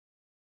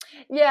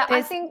 Yeah,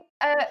 I think,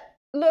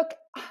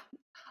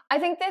 I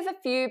think there's a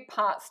few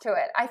parts to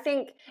it. I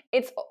think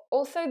it's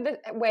also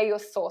where you're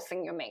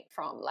sourcing your meat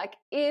from. Like,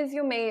 is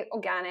your meat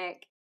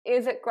organic?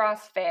 Is it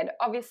grass-fed?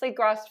 Obviously,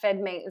 grass-fed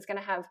meat is going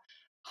to have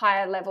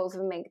higher levels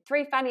of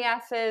omega-3 fatty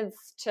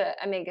acids to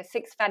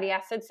omega-6 fatty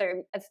acids.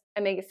 So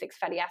omega-6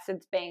 fatty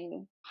acids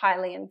being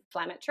highly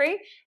inflammatory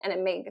and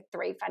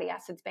omega-3 fatty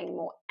acids being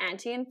more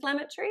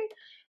anti-inflammatory.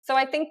 So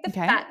I think the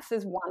fats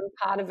is one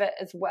part of it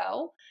as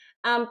well.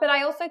 But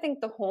I also think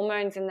the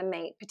hormones in the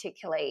meat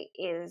particularly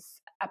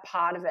is a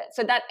part of it.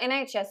 So that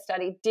NHS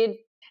study did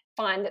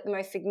find that the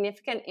most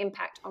significant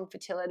impact on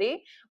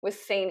fertility was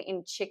seen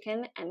in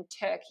chicken and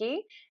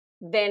turkey,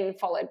 then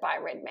followed by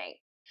red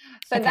meat.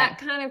 So that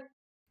kind of,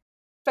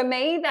 for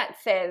me, that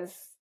says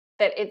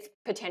that it's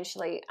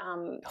potentially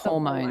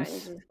hormones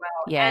as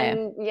well. Yeah.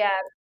 And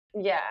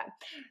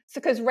so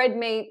because red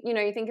meat,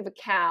 you think of a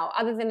cow,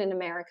 other than in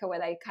America where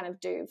they kind of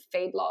do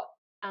feedlot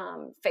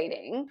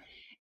feeding.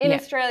 In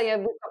Australia,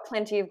 we've got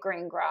plenty of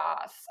green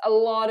grass. A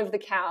lot of the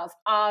cows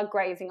are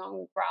grazing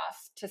on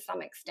grass to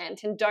some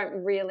extent and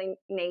don't really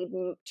need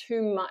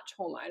too much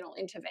hormonal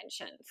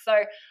intervention.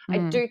 So I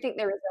do think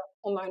there is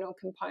a hormonal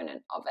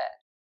component of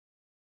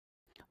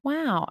it.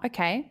 Wow.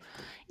 Okay.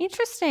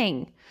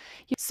 Interesting.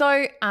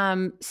 So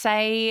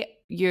say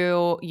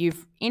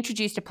you've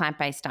introduced a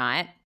plant-based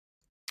diet.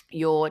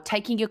 You're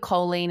taking your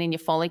choline and your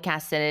folic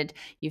acid.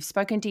 You've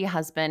spoken to your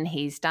husband.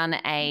 He's done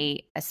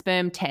a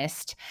sperm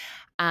test.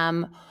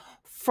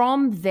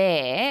 From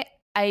there,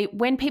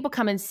 when people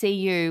come and see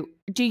you,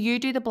 do you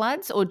do the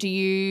bloods or do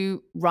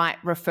you write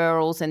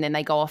referrals and then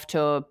they go off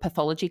to a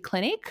pathology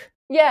clinic?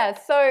 Yeah,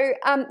 so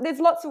there's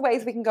lots of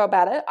ways we can go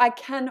about it. I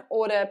can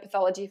order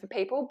pathology for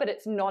people, but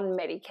it's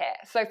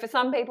non-Medicare. So for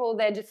some people,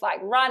 they're just like,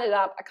 write it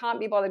up. I can't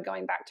be bothered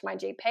going back to my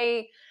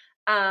GP.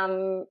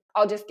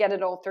 I'll just get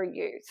it all through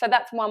you. So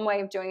that's one way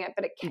of doing it,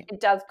 but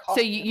it does cost.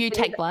 So you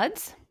take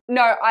bloods?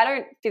 No, I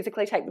don't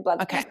physically take the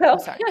bloods. Okay, I'm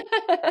sorry.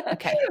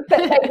 Okay.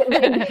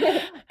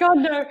 But God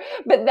no.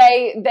 But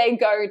they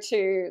go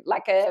to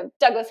like a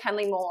Douglas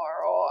Henley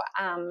Moore or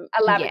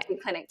a laboratory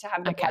clinic to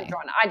have the blood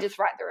drawn. I just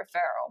write the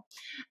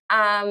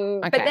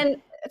referral. But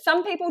then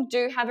some people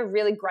do have a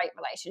really great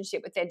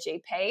relationship with their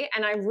GP,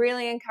 and I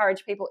really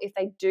encourage people, if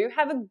they do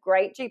have a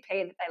great GP that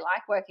they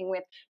like working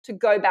with, to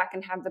go back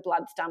and have the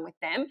bloods done with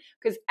them,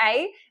 because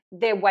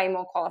they're way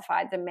more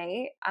qualified than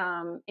me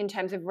in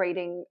terms of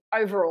reading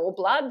overall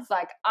bloods.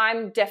 Like,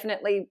 I'm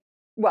definitely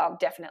well,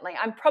 definitely.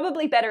 I'm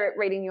probably better at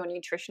reading your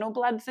nutritional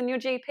bloods than your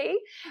GP,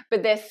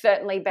 but they're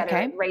certainly better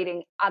at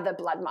reading other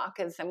blood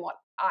markers than what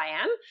I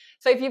am.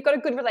 So if you've got a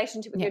good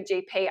relationship with your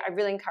GP, I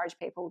really encourage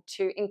people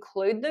to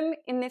include them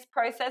in this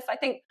process. I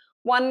think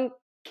one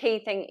key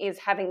thing is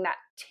having that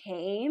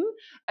team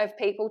of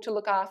people to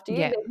look after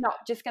you. There's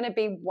not just going to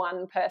be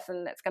one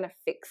person that's going to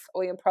fix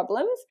all your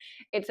problems.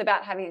 It's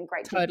about having a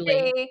great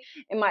GP.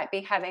 It might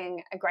be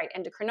having a great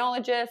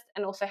endocrinologist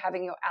and also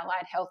having your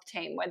allied health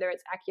team, whether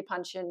it's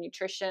acupuncture,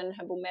 nutrition,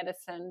 herbal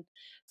medicine.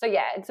 So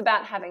yeah, it's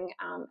about having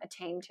a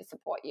team to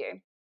support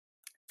you.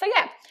 So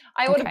yeah,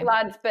 I order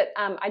bloods, but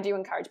I do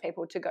encourage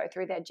people to go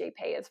through their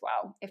GP as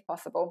well, if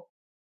possible.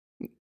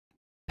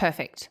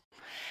 Perfect.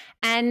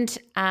 And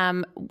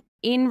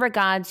in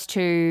regards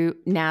to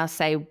now,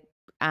 say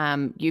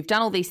you've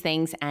done all these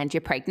things and you're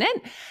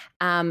pregnant,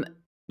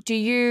 do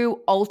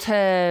you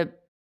alter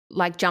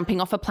like jumping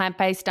off a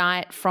plant-based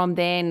diet from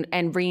then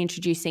and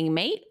reintroducing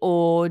meat,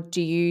 or do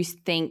you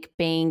think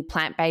being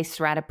plant-based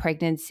throughout a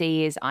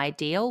pregnancy is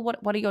ideal?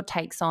 What are your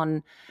takes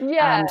on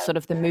sort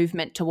of the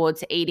movement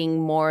towards eating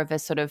more of a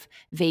sort of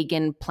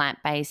vegan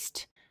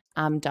plant-based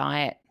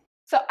diet?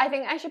 So I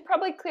think I should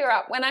probably clear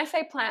up when I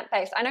say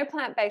plant-based. I know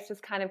plant-based is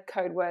kind of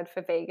code word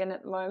for vegan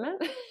at the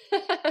moment.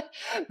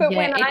 But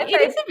when I say,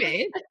 it is a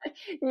bit.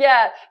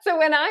 Yeah. So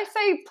when I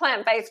say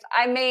plant-based,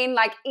 I mean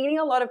like eating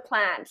a lot of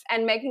plants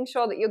and making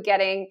sure that you're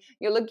getting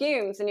your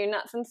legumes and your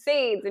nuts and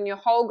seeds and your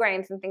whole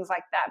grains and things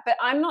like that. But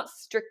I'm not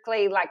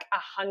strictly like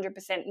 100%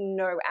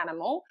 no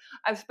animal.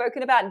 I've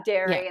spoken about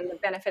dairy and the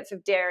benefits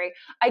of dairy.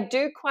 I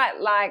do quite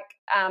like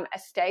a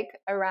steak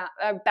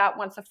about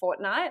once a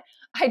fortnight.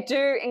 I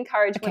do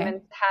encourage women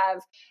to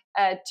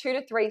have 2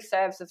 to 3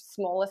 serves of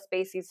smaller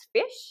species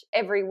fish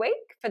every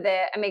week for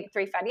their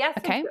omega-3 fatty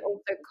acids, but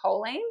also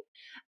choline.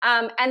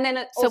 And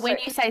then so when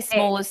you say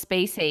smaller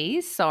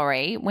species,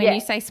 when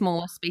you say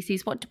smaller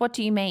species, what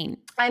do you mean?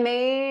 I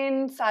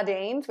mean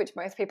sardines, which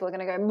most people are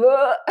going to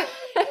go,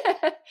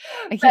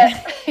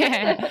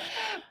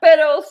 but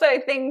also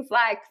things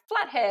like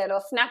flathead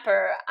or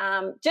snapper,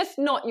 just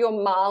not your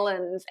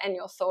marlins and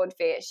your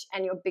swordfish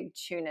and your big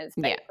tunas,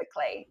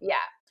 basically.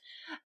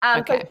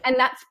 So, and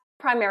that's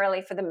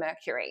primarily for the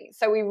mercury.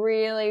 So we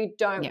really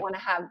don't want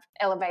to have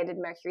elevated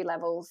mercury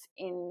levels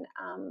in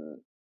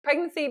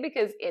pregnancy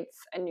because it's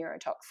a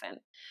neurotoxin.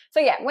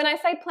 So when I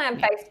say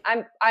plant-based,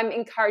 I'm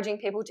encouraging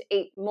people to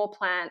eat more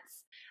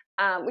plants,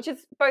 which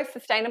is both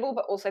sustainable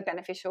but also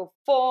beneficial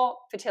for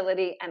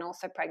fertility and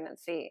also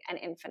pregnancy and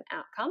infant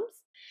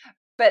outcomes.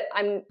 But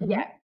I'm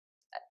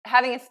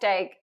having a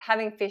steak,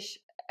 having fish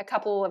a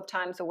couple of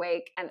times a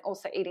week, and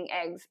also eating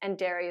eggs and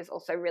dairy is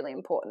also really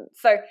important.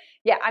 So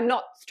I'm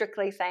not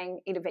strictly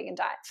saying eat a vegan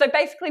diet. So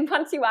basically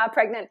once you are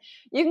pregnant,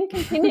 you can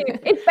continue.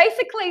 It's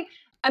basically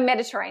a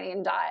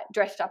Mediterranean diet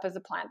dressed up as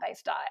a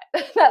plant-based diet.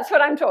 That's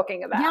what I'm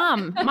talking about.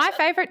 Yum. My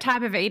favorite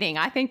type of eating.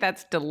 I think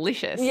that's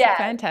delicious. Yeah.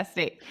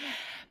 Fantastic.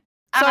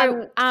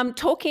 So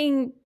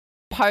talking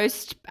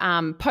post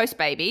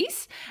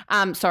babies,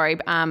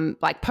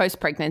 like post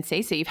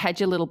pregnancy. So you've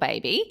had your little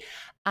baby,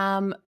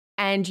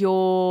 and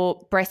you're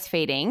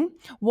breastfeeding.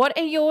 What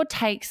are your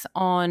takes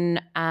on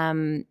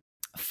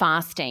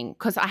fasting?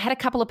 Because I had a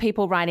couple of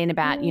people write in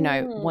about,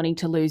 wanting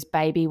to lose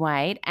baby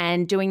weight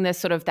and doing the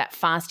sort of that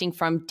fasting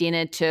from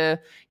dinner to,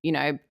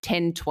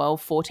 10,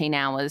 12, 14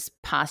 hours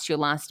past your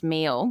last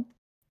meal,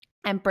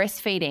 and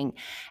breastfeeding.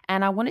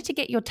 And I wanted to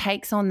get your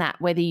takes on that,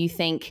 whether you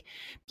think,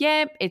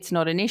 it's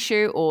not an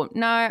issue, or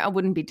no, I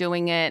wouldn't be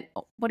doing it.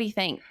 What do you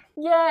think?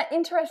 Yeah,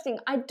 interesting.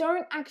 I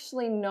don't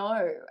actually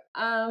know.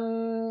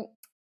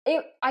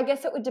 I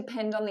guess it would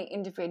depend on the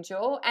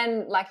individual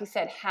and, like you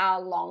said, how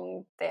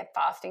long they're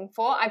fasting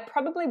for. I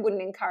probably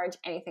wouldn't encourage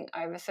anything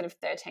over sort of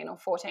 13 or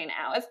 14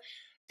 hours.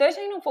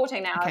 13 or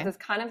 14 hours is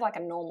kind of like a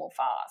normal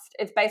fast.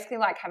 It's basically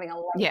like having a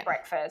late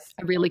breakfast.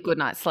 A really good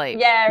night's sleep.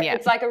 Yeah,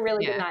 it's like a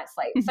really good night's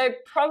sleep. So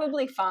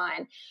probably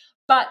fine.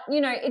 But,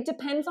 it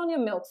depends on your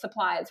milk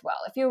supply as well.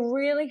 If you're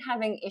really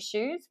having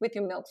issues with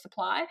your milk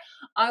supply,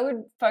 I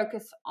would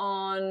focus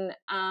on,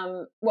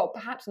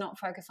 perhaps not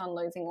focus on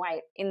losing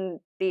weight in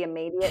the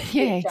immediate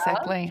future. Yeah,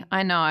 exactly.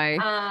 I know.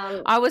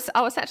 I was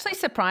actually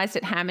surprised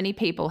at how many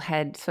people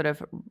had sort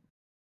of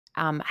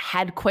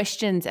had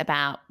questions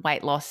about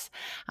weight loss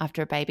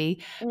after a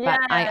baby, but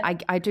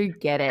I do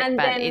get it, and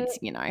but then, it's,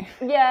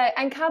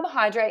 and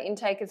carbohydrate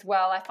intake as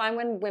well. I find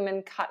when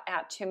women cut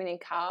out too many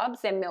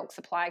carbs, their milk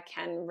supply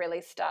can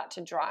really start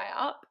to dry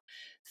up.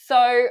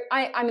 So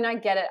I mean, I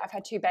get it. I've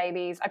had 2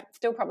 babies. I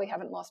still probably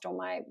haven't lost all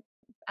my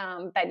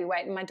baby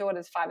weight, and my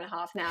daughter's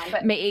 5.5 now.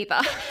 But me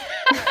either.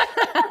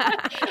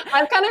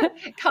 I've kind of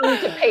come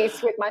to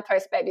peace with my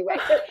post-baby weight.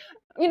 But,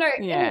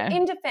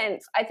 in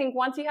defense, I think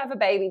once you have a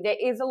baby, there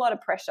is a lot of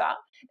pressure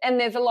and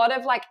there's a lot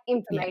of like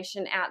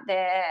information out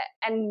there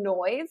and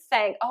noise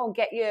saying, oh,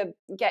 get your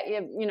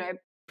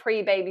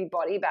pre-baby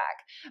body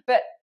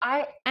back.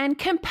 And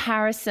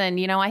comparison,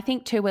 I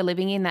think too, we're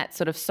living in that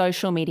sort of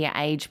social media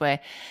age where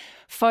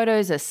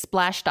photos are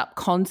splashed up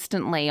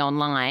constantly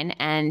online,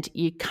 and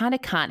you kind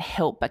of can't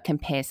help but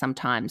compare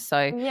sometimes. So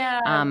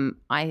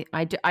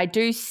I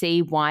do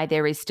see why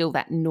there is still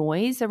that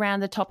noise around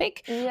the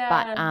topic,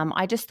 but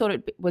I just thought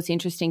it was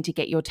interesting to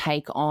get your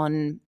take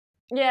on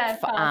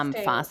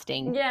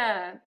fasting.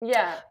 Yeah.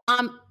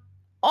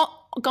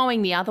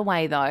 Going the other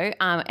way though,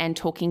 and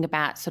talking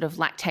about sort of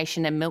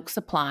lactation and milk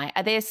supply,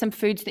 are there some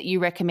foods that you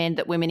recommend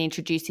that women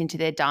introduce into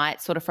their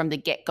diet sort of from the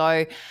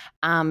get-go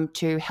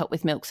to help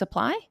with milk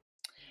supply?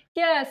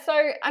 Yeah,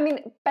 so I mean,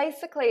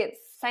 basically it's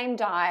same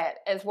diet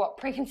as what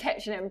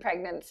preconception and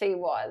pregnancy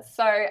was.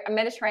 So a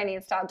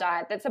Mediterranean style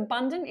diet that's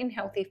abundant in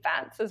healthy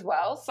fats as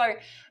well. So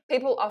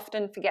people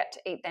often forget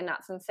to eat their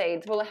nuts and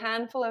seeds. Well, a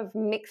handful of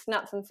mixed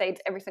nuts and seeds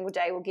every single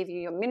day will give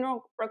you your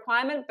mineral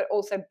requirement, but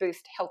also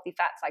boost healthy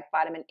fats like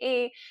vitamin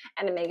E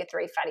and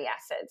omega-3 fatty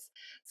acids.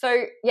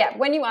 So yeah,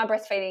 when you are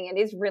breastfeeding, it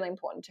is really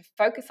important to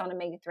focus on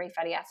omega-3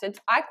 fatty acids.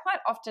 I quite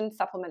often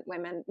supplement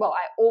women, well,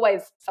 I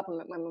always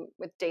supplement women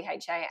with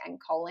DHA and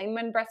choline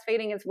when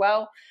breastfeeding as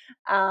well,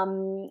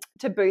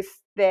 to boost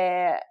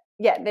their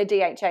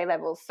DHA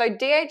levels. So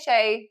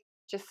DHA,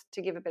 just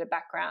to give a bit of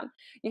background,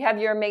 you have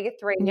your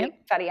omega-3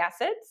 fatty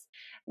acids.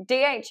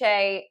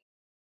 DHA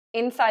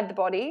inside the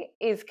body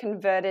is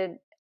converted,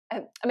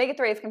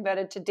 omega-3 is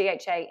converted to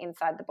DHA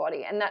inside the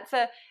body, and that's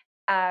a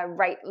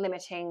rate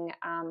limiting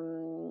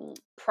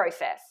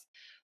process.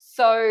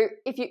 So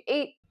if you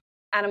eat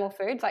animal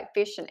foods like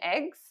fish and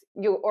eggs,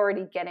 you're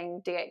already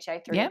getting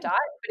DHA through your diet.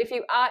 But if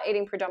you are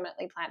eating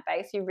predominantly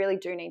plant-based, you really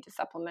do need to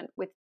supplement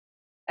with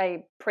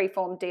a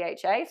preformed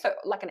DHA, so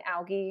like an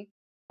algae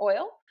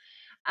oil,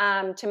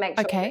 to make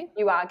sure that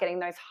you are getting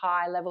those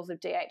high levels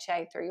of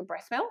DHA through your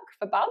breast milk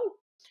for bub.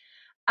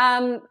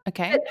 And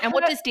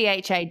what does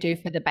DHA do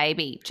for the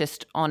baby,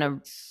 just on a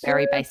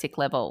very basic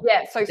level?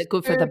 Yeah, so is it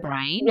good for the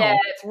brain? Yeah,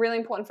 it's really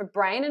important for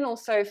brain and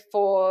also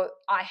for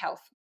eye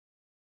health.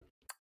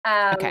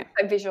 So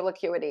visual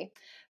acuity.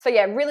 So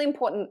yeah, really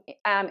important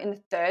in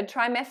the third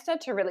trimester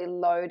to really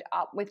load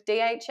up with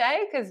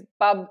DHA, because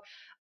bub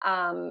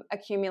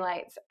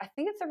accumulates, I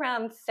think it's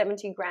around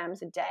 70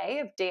 grams a day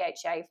of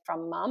DHA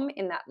from mum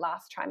in that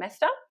last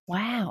trimester.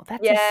 Wow,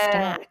 that's a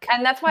stack.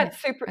 And that's why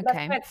it's super.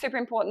 That's why it's super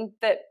important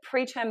that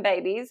preterm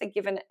babies are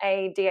given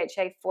a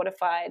DHA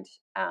fortified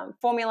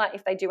formula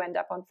if they do end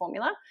up on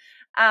formula.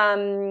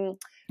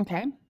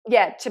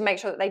 Yeah, to make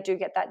sure that they do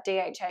get that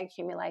DHA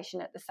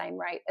accumulation at the same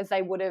rate as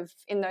they would have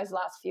in those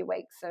last few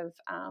weeks of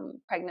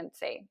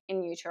pregnancy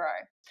in utero.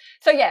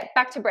 So yeah,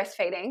 back to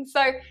breastfeeding.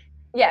 So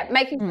yeah,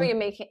 making sure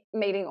you're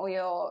meeting all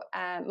your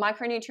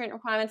micronutrient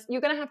requirements.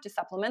 You're going to have to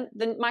supplement.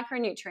 The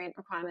micronutrient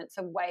requirements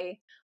are way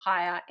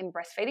higher in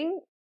breastfeeding,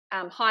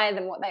 higher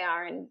than what they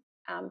are in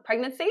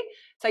pregnancy.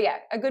 So yeah,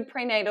 a good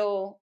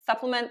prenatal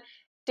supplement,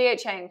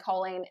 DHA and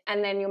choline,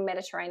 and then your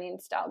Mediterranean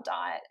style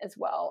diet as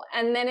well.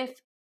 And then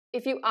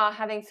if you are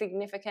having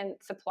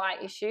significant supply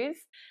issues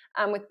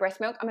with breast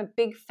milk, I'm a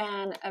big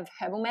fan of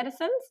herbal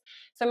medicines.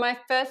 So my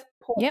first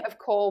port of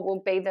call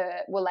will be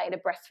the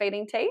Weleda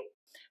breastfeeding tea.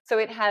 So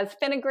it has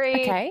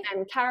fenugreek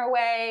and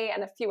caraway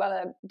and a few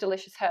other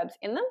delicious herbs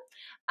in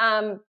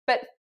them. But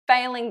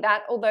failing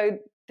that, although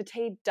the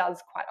tea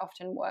does quite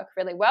often work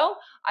really well,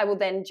 I will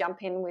then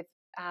jump in with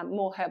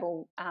more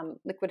herbal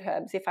liquid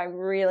herbs if I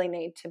really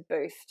need to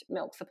boost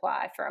milk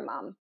supply for a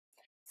mum.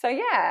 So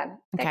yeah,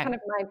 they're kind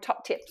of my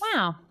top tips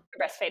for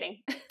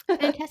breastfeeding.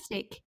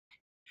 Fantastic.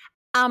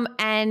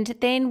 And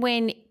then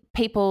when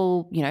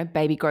people,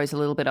 baby grows a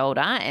little bit older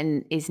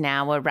and is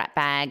now a rat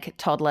bag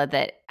toddler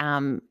that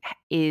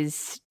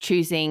is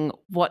choosing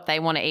what they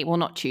want to eat. Well,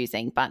 not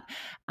choosing, but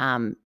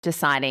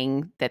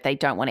deciding that they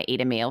don't want to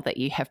eat a meal that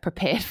you have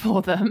prepared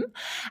for them.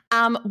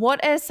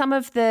 What are some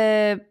of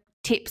the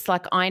tips?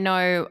 Like I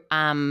know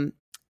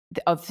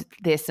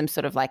there's some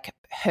sort of like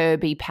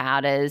herby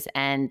powders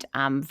and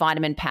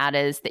vitamin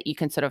powders that you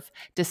can sort of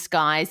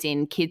disguise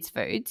in kids'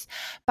 foods.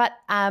 But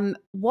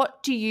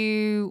what's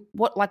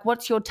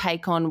your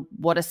take on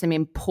what are some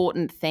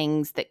important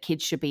things that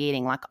kids should be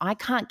eating? Like I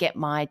can't get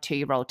my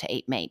 2-year-old to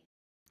eat meat.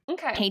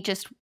 Okay. He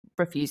just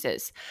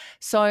refuses.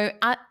 So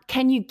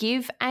can you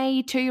give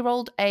a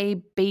 2-year-old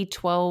a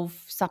B12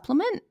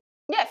 supplement?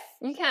 Yes,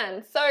 you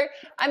can. So,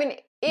 I mean,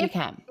 you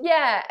can.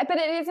 Yeah, but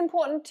it is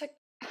important to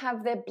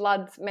have their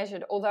bloods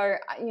measured, although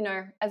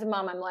as a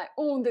mum I'm like,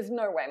 oh, there's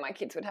no way my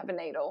kids would have a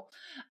needle.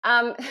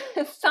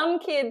 Some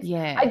kids,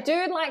 I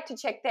do like to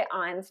check their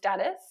iron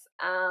status,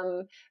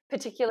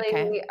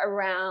 particularly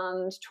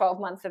around 12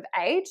 months of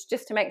age,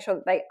 just to make sure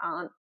that they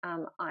aren't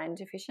iron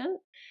deficient.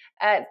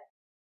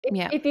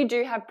 If you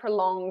do have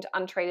prolonged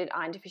untreated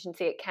iron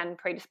deficiency, it can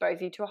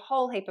predispose you to a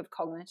whole heap of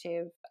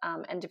cognitive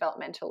and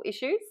developmental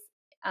issues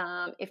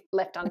if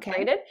left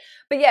untreated.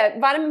 But yeah,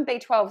 vitamin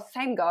B12,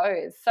 same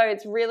goes. So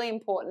it's really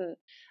important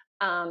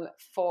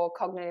for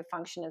cognitive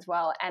function as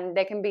well. And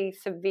there can be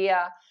severe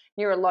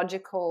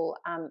neurological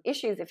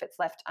issues if it's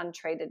left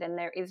untreated and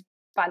there is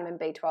vitamin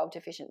B12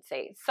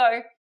 deficiency.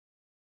 So,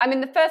 I mean,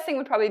 the first thing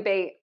would probably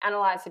be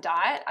analyze the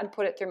diet. I'd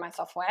put it through my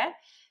software.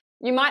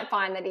 You might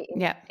find that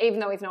even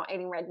though he's not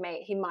eating red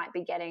meat, he might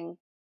be getting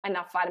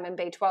enough vitamin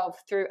B12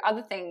 through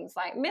other things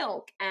like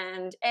milk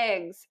and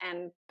eggs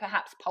and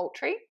perhaps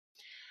poultry.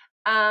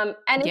 And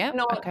if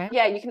not,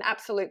 okay. you can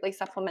absolutely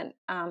supplement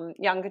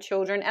younger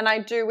children. And I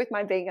do with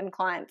my vegan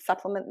clients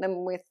supplement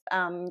them with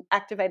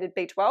activated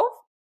B12.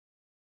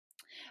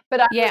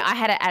 But I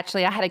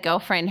had a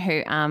girlfriend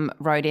who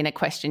wrote in a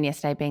question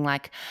yesterday being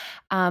like,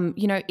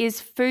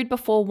 is food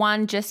before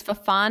one just for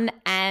fun?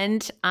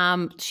 And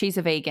she's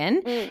a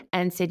vegan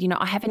and said,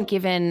 I haven't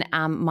given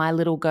my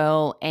little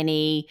girl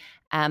any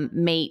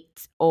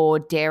meat or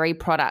dairy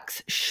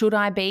products. Should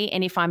I be?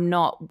 And if I'm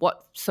not,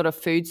 what sort of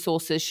food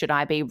sources should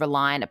I be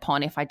reliant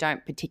upon if I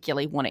don't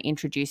particularly want to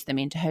introduce them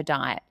into her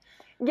diet?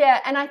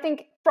 Yeah, and I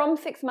think from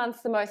 6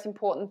 months, the most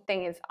important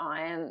thing is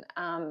iron,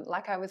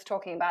 like I was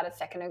talking about a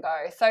second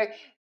ago. So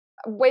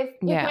with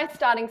my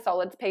starting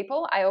solids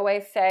people, I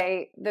always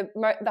say the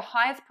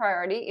highest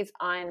priority is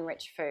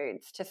iron-rich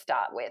foods to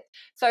start with.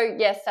 So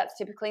yes, that's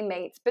typically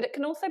meats, but it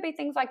can also be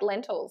things like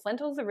lentils.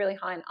 Lentils are really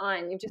high in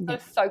iron. You've just got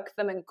to soak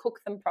them and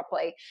cook them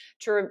properly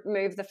to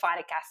remove the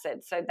phytic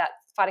acid. So that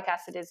phytic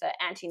acid is an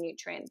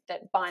anti-nutrient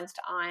that binds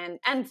to iron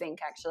and zinc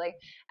actually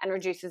and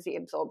reduces the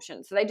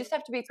absorption. So they just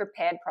have to be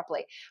prepared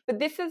properly. But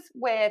this is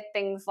where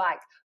things like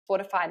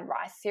fortified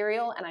rice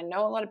cereal, and I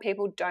know a lot of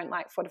people don't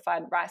like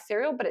fortified rice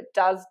cereal, but it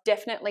does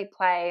definitely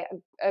play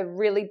a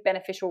really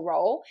beneficial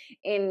role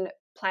in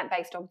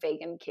plant-based or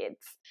vegan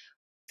kids,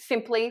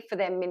 simply for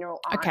their mineral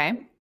iron. Okay.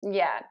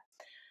 Yeah.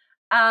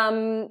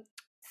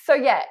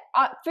 Food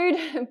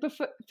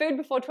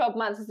before 12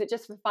 months, is it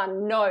just for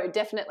fun? No,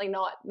 definitely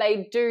not.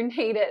 They do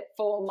need it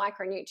for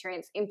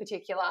micronutrients, in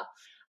particular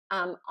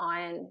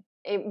iron.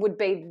 It would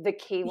be the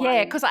key one.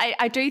 Yeah, because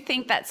I do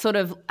think that sort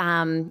of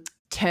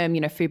term,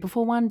 food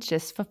before one,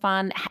 just for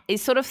fun,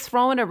 is sort of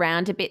thrown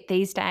around a bit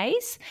these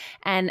days.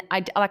 And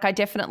I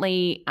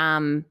definitely,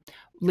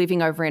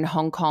 living over in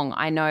Hong Kong,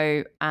 I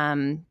know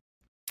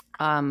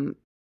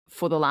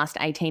for the last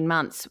 18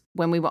 months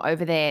when we were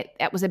over there,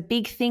 that was a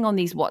big thing on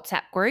these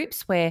WhatsApp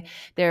groups where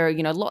there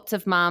are, lots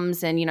of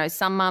mums and,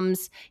 some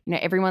mums,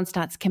 everyone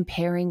starts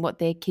comparing what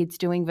their kid's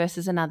doing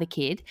versus another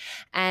kid.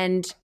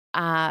 And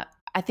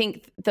I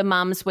think the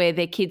mums where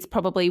their kids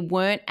probably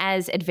weren't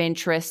as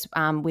adventurous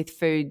with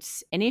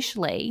foods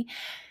initially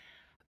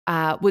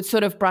would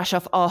sort of brush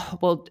off, oh,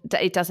 well,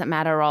 it doesn't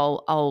matter,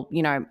 I'll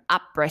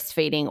up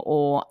breastfeeding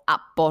or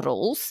up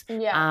bottles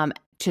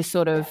to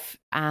sort of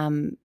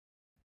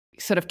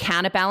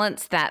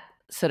counterbalance that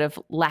sort of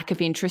lack of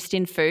interest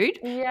in food.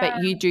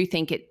 But you do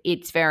think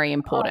it's very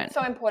important. It's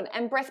so important.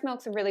 And breast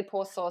milk's a really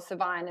poor source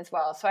of iron as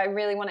well. So I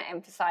really want to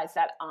emphasize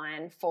that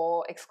iron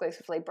for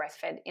exclusively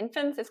breastfed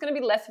infants. It's going to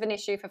be less of an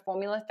issue for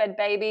formula-fed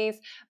babies.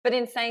 But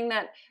in saying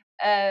that,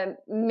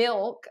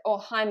 milk or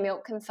high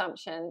milk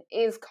consumption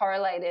is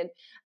correlated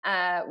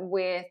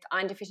with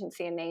iron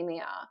deficiency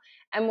anemia.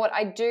 And what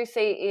I do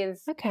see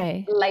is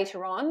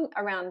later on,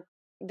 around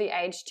the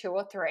age 2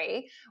 or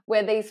 3,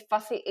 where these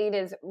fussy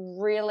eaters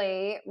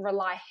really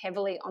rely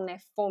heavily on their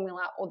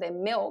formula or their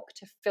milk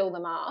to fill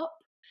them up.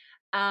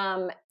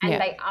 And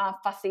they are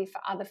fussy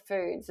for other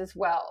foods as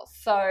well.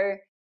 So,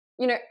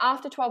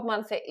 after 12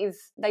 months,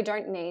 they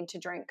don't need to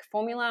drink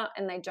formula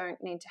and they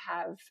don't need to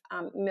have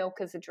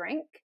milk as a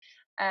drink.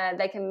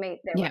 They can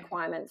meet their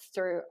requirements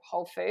through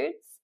whole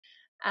foods.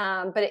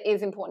 But it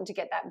is important to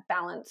get that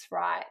balance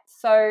right.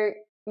 So,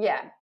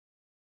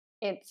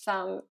 it's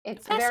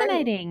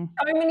fascinating.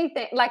 So many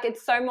things, like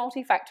it's so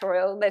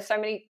multifactorial. There's so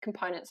many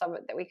components of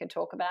it that we could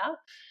talk about.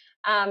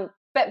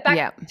 But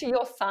back to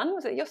your son,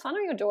 was it your son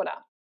or your daughter?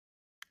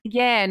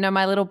 Yeah, no,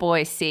 my little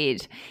boy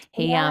Sid.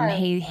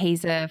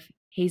 He's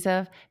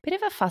a bit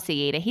of a fussy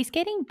eater. He's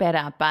getting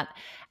better, but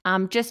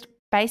just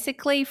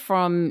basically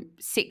from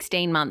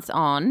 16 months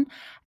on,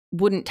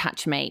 wouldn't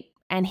touch meat.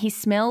 And he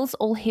smells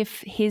all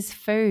his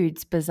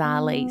foods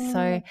bizarrely.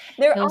 So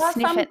there he'll are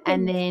sniff some it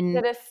and then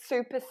that are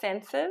super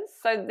sensors.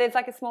 So there's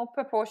like a small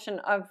proportion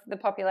of the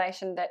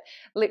population that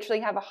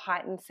literally have a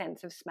heightened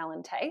sense of smell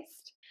and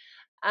taste.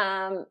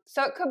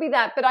 So it could be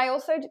that. But I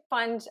also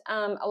find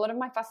a lot of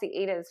my fussy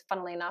eaters,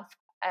 funnily enough,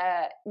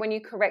 when you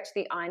correct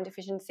the iron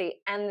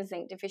deficiency and the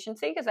zinc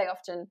deficiency, because they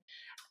often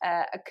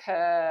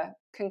occur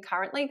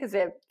concurrently because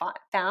they're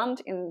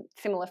found in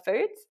similar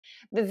foods.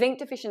 The zinc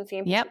deficiency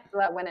in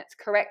particular, when it's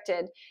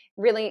corrected,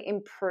 really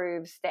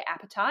improves their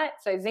appetite.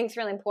 So zinc's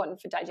really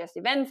important for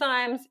digestive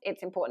enzymes.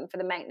 It's important for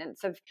the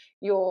maintenance of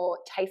your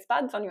taste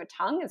buds on your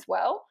tongue as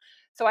well.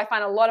 So I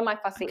find a lot of my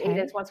fussy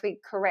eaters, once we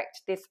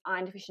correct this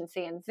iron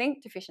deficiency and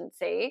zinc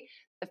deficiency,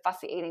 the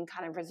fussy eating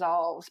kind of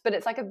resolves. But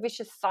it's like a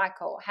vicious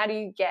cycle. How do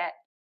you get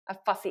a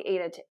fussy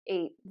eater to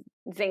eat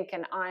zinc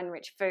and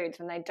iron-rich foods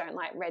when they don't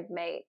like red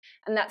meat?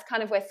 And that's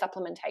kind of where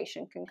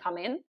supplementation can come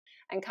in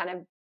and kind of,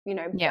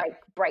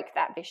 break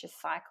that vicious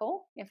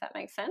cycle, if that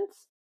makes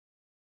sense.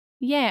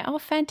 Yeah. Oh,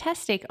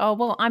 fantastic. Oh,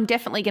 well, I'm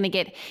definitely going to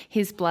get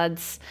his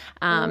bloods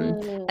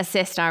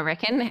assessed, I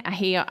reckon.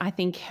 He, I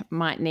think,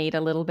 might need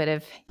a little bit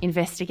of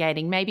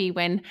investigating. Maybe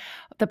when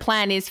the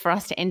plan is for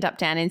us to end up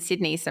down in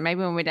Sydney. So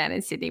maybe when we're down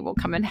in Sydney, we'll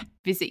come and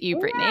visit you,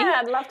 Brittany.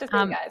 Yeah, I'd love to see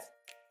you guys.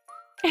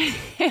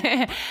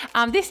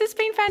 This has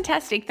been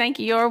fantastic. Thank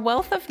you. You're a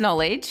wealth of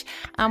knowledge.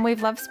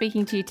 We've loved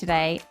speaking to you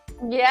today.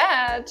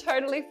 Yeah,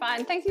 totally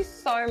fine. Thank you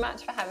so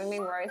much for having me,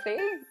 Rosie.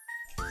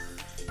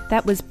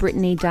 That was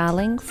Brittany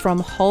Darling from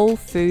Whole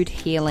Food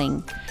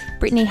Healing.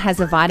 Brittany has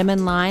a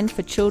vitamin line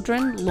for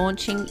children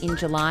launching in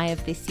July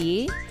of this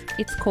year.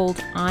 It's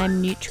called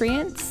I'm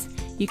Nutrients.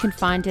 You can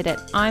find it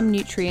at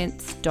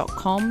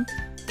imnutrients.com.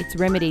 It's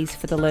remedies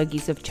for the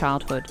lurgies of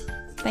childhood.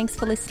 Thanks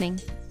for listening.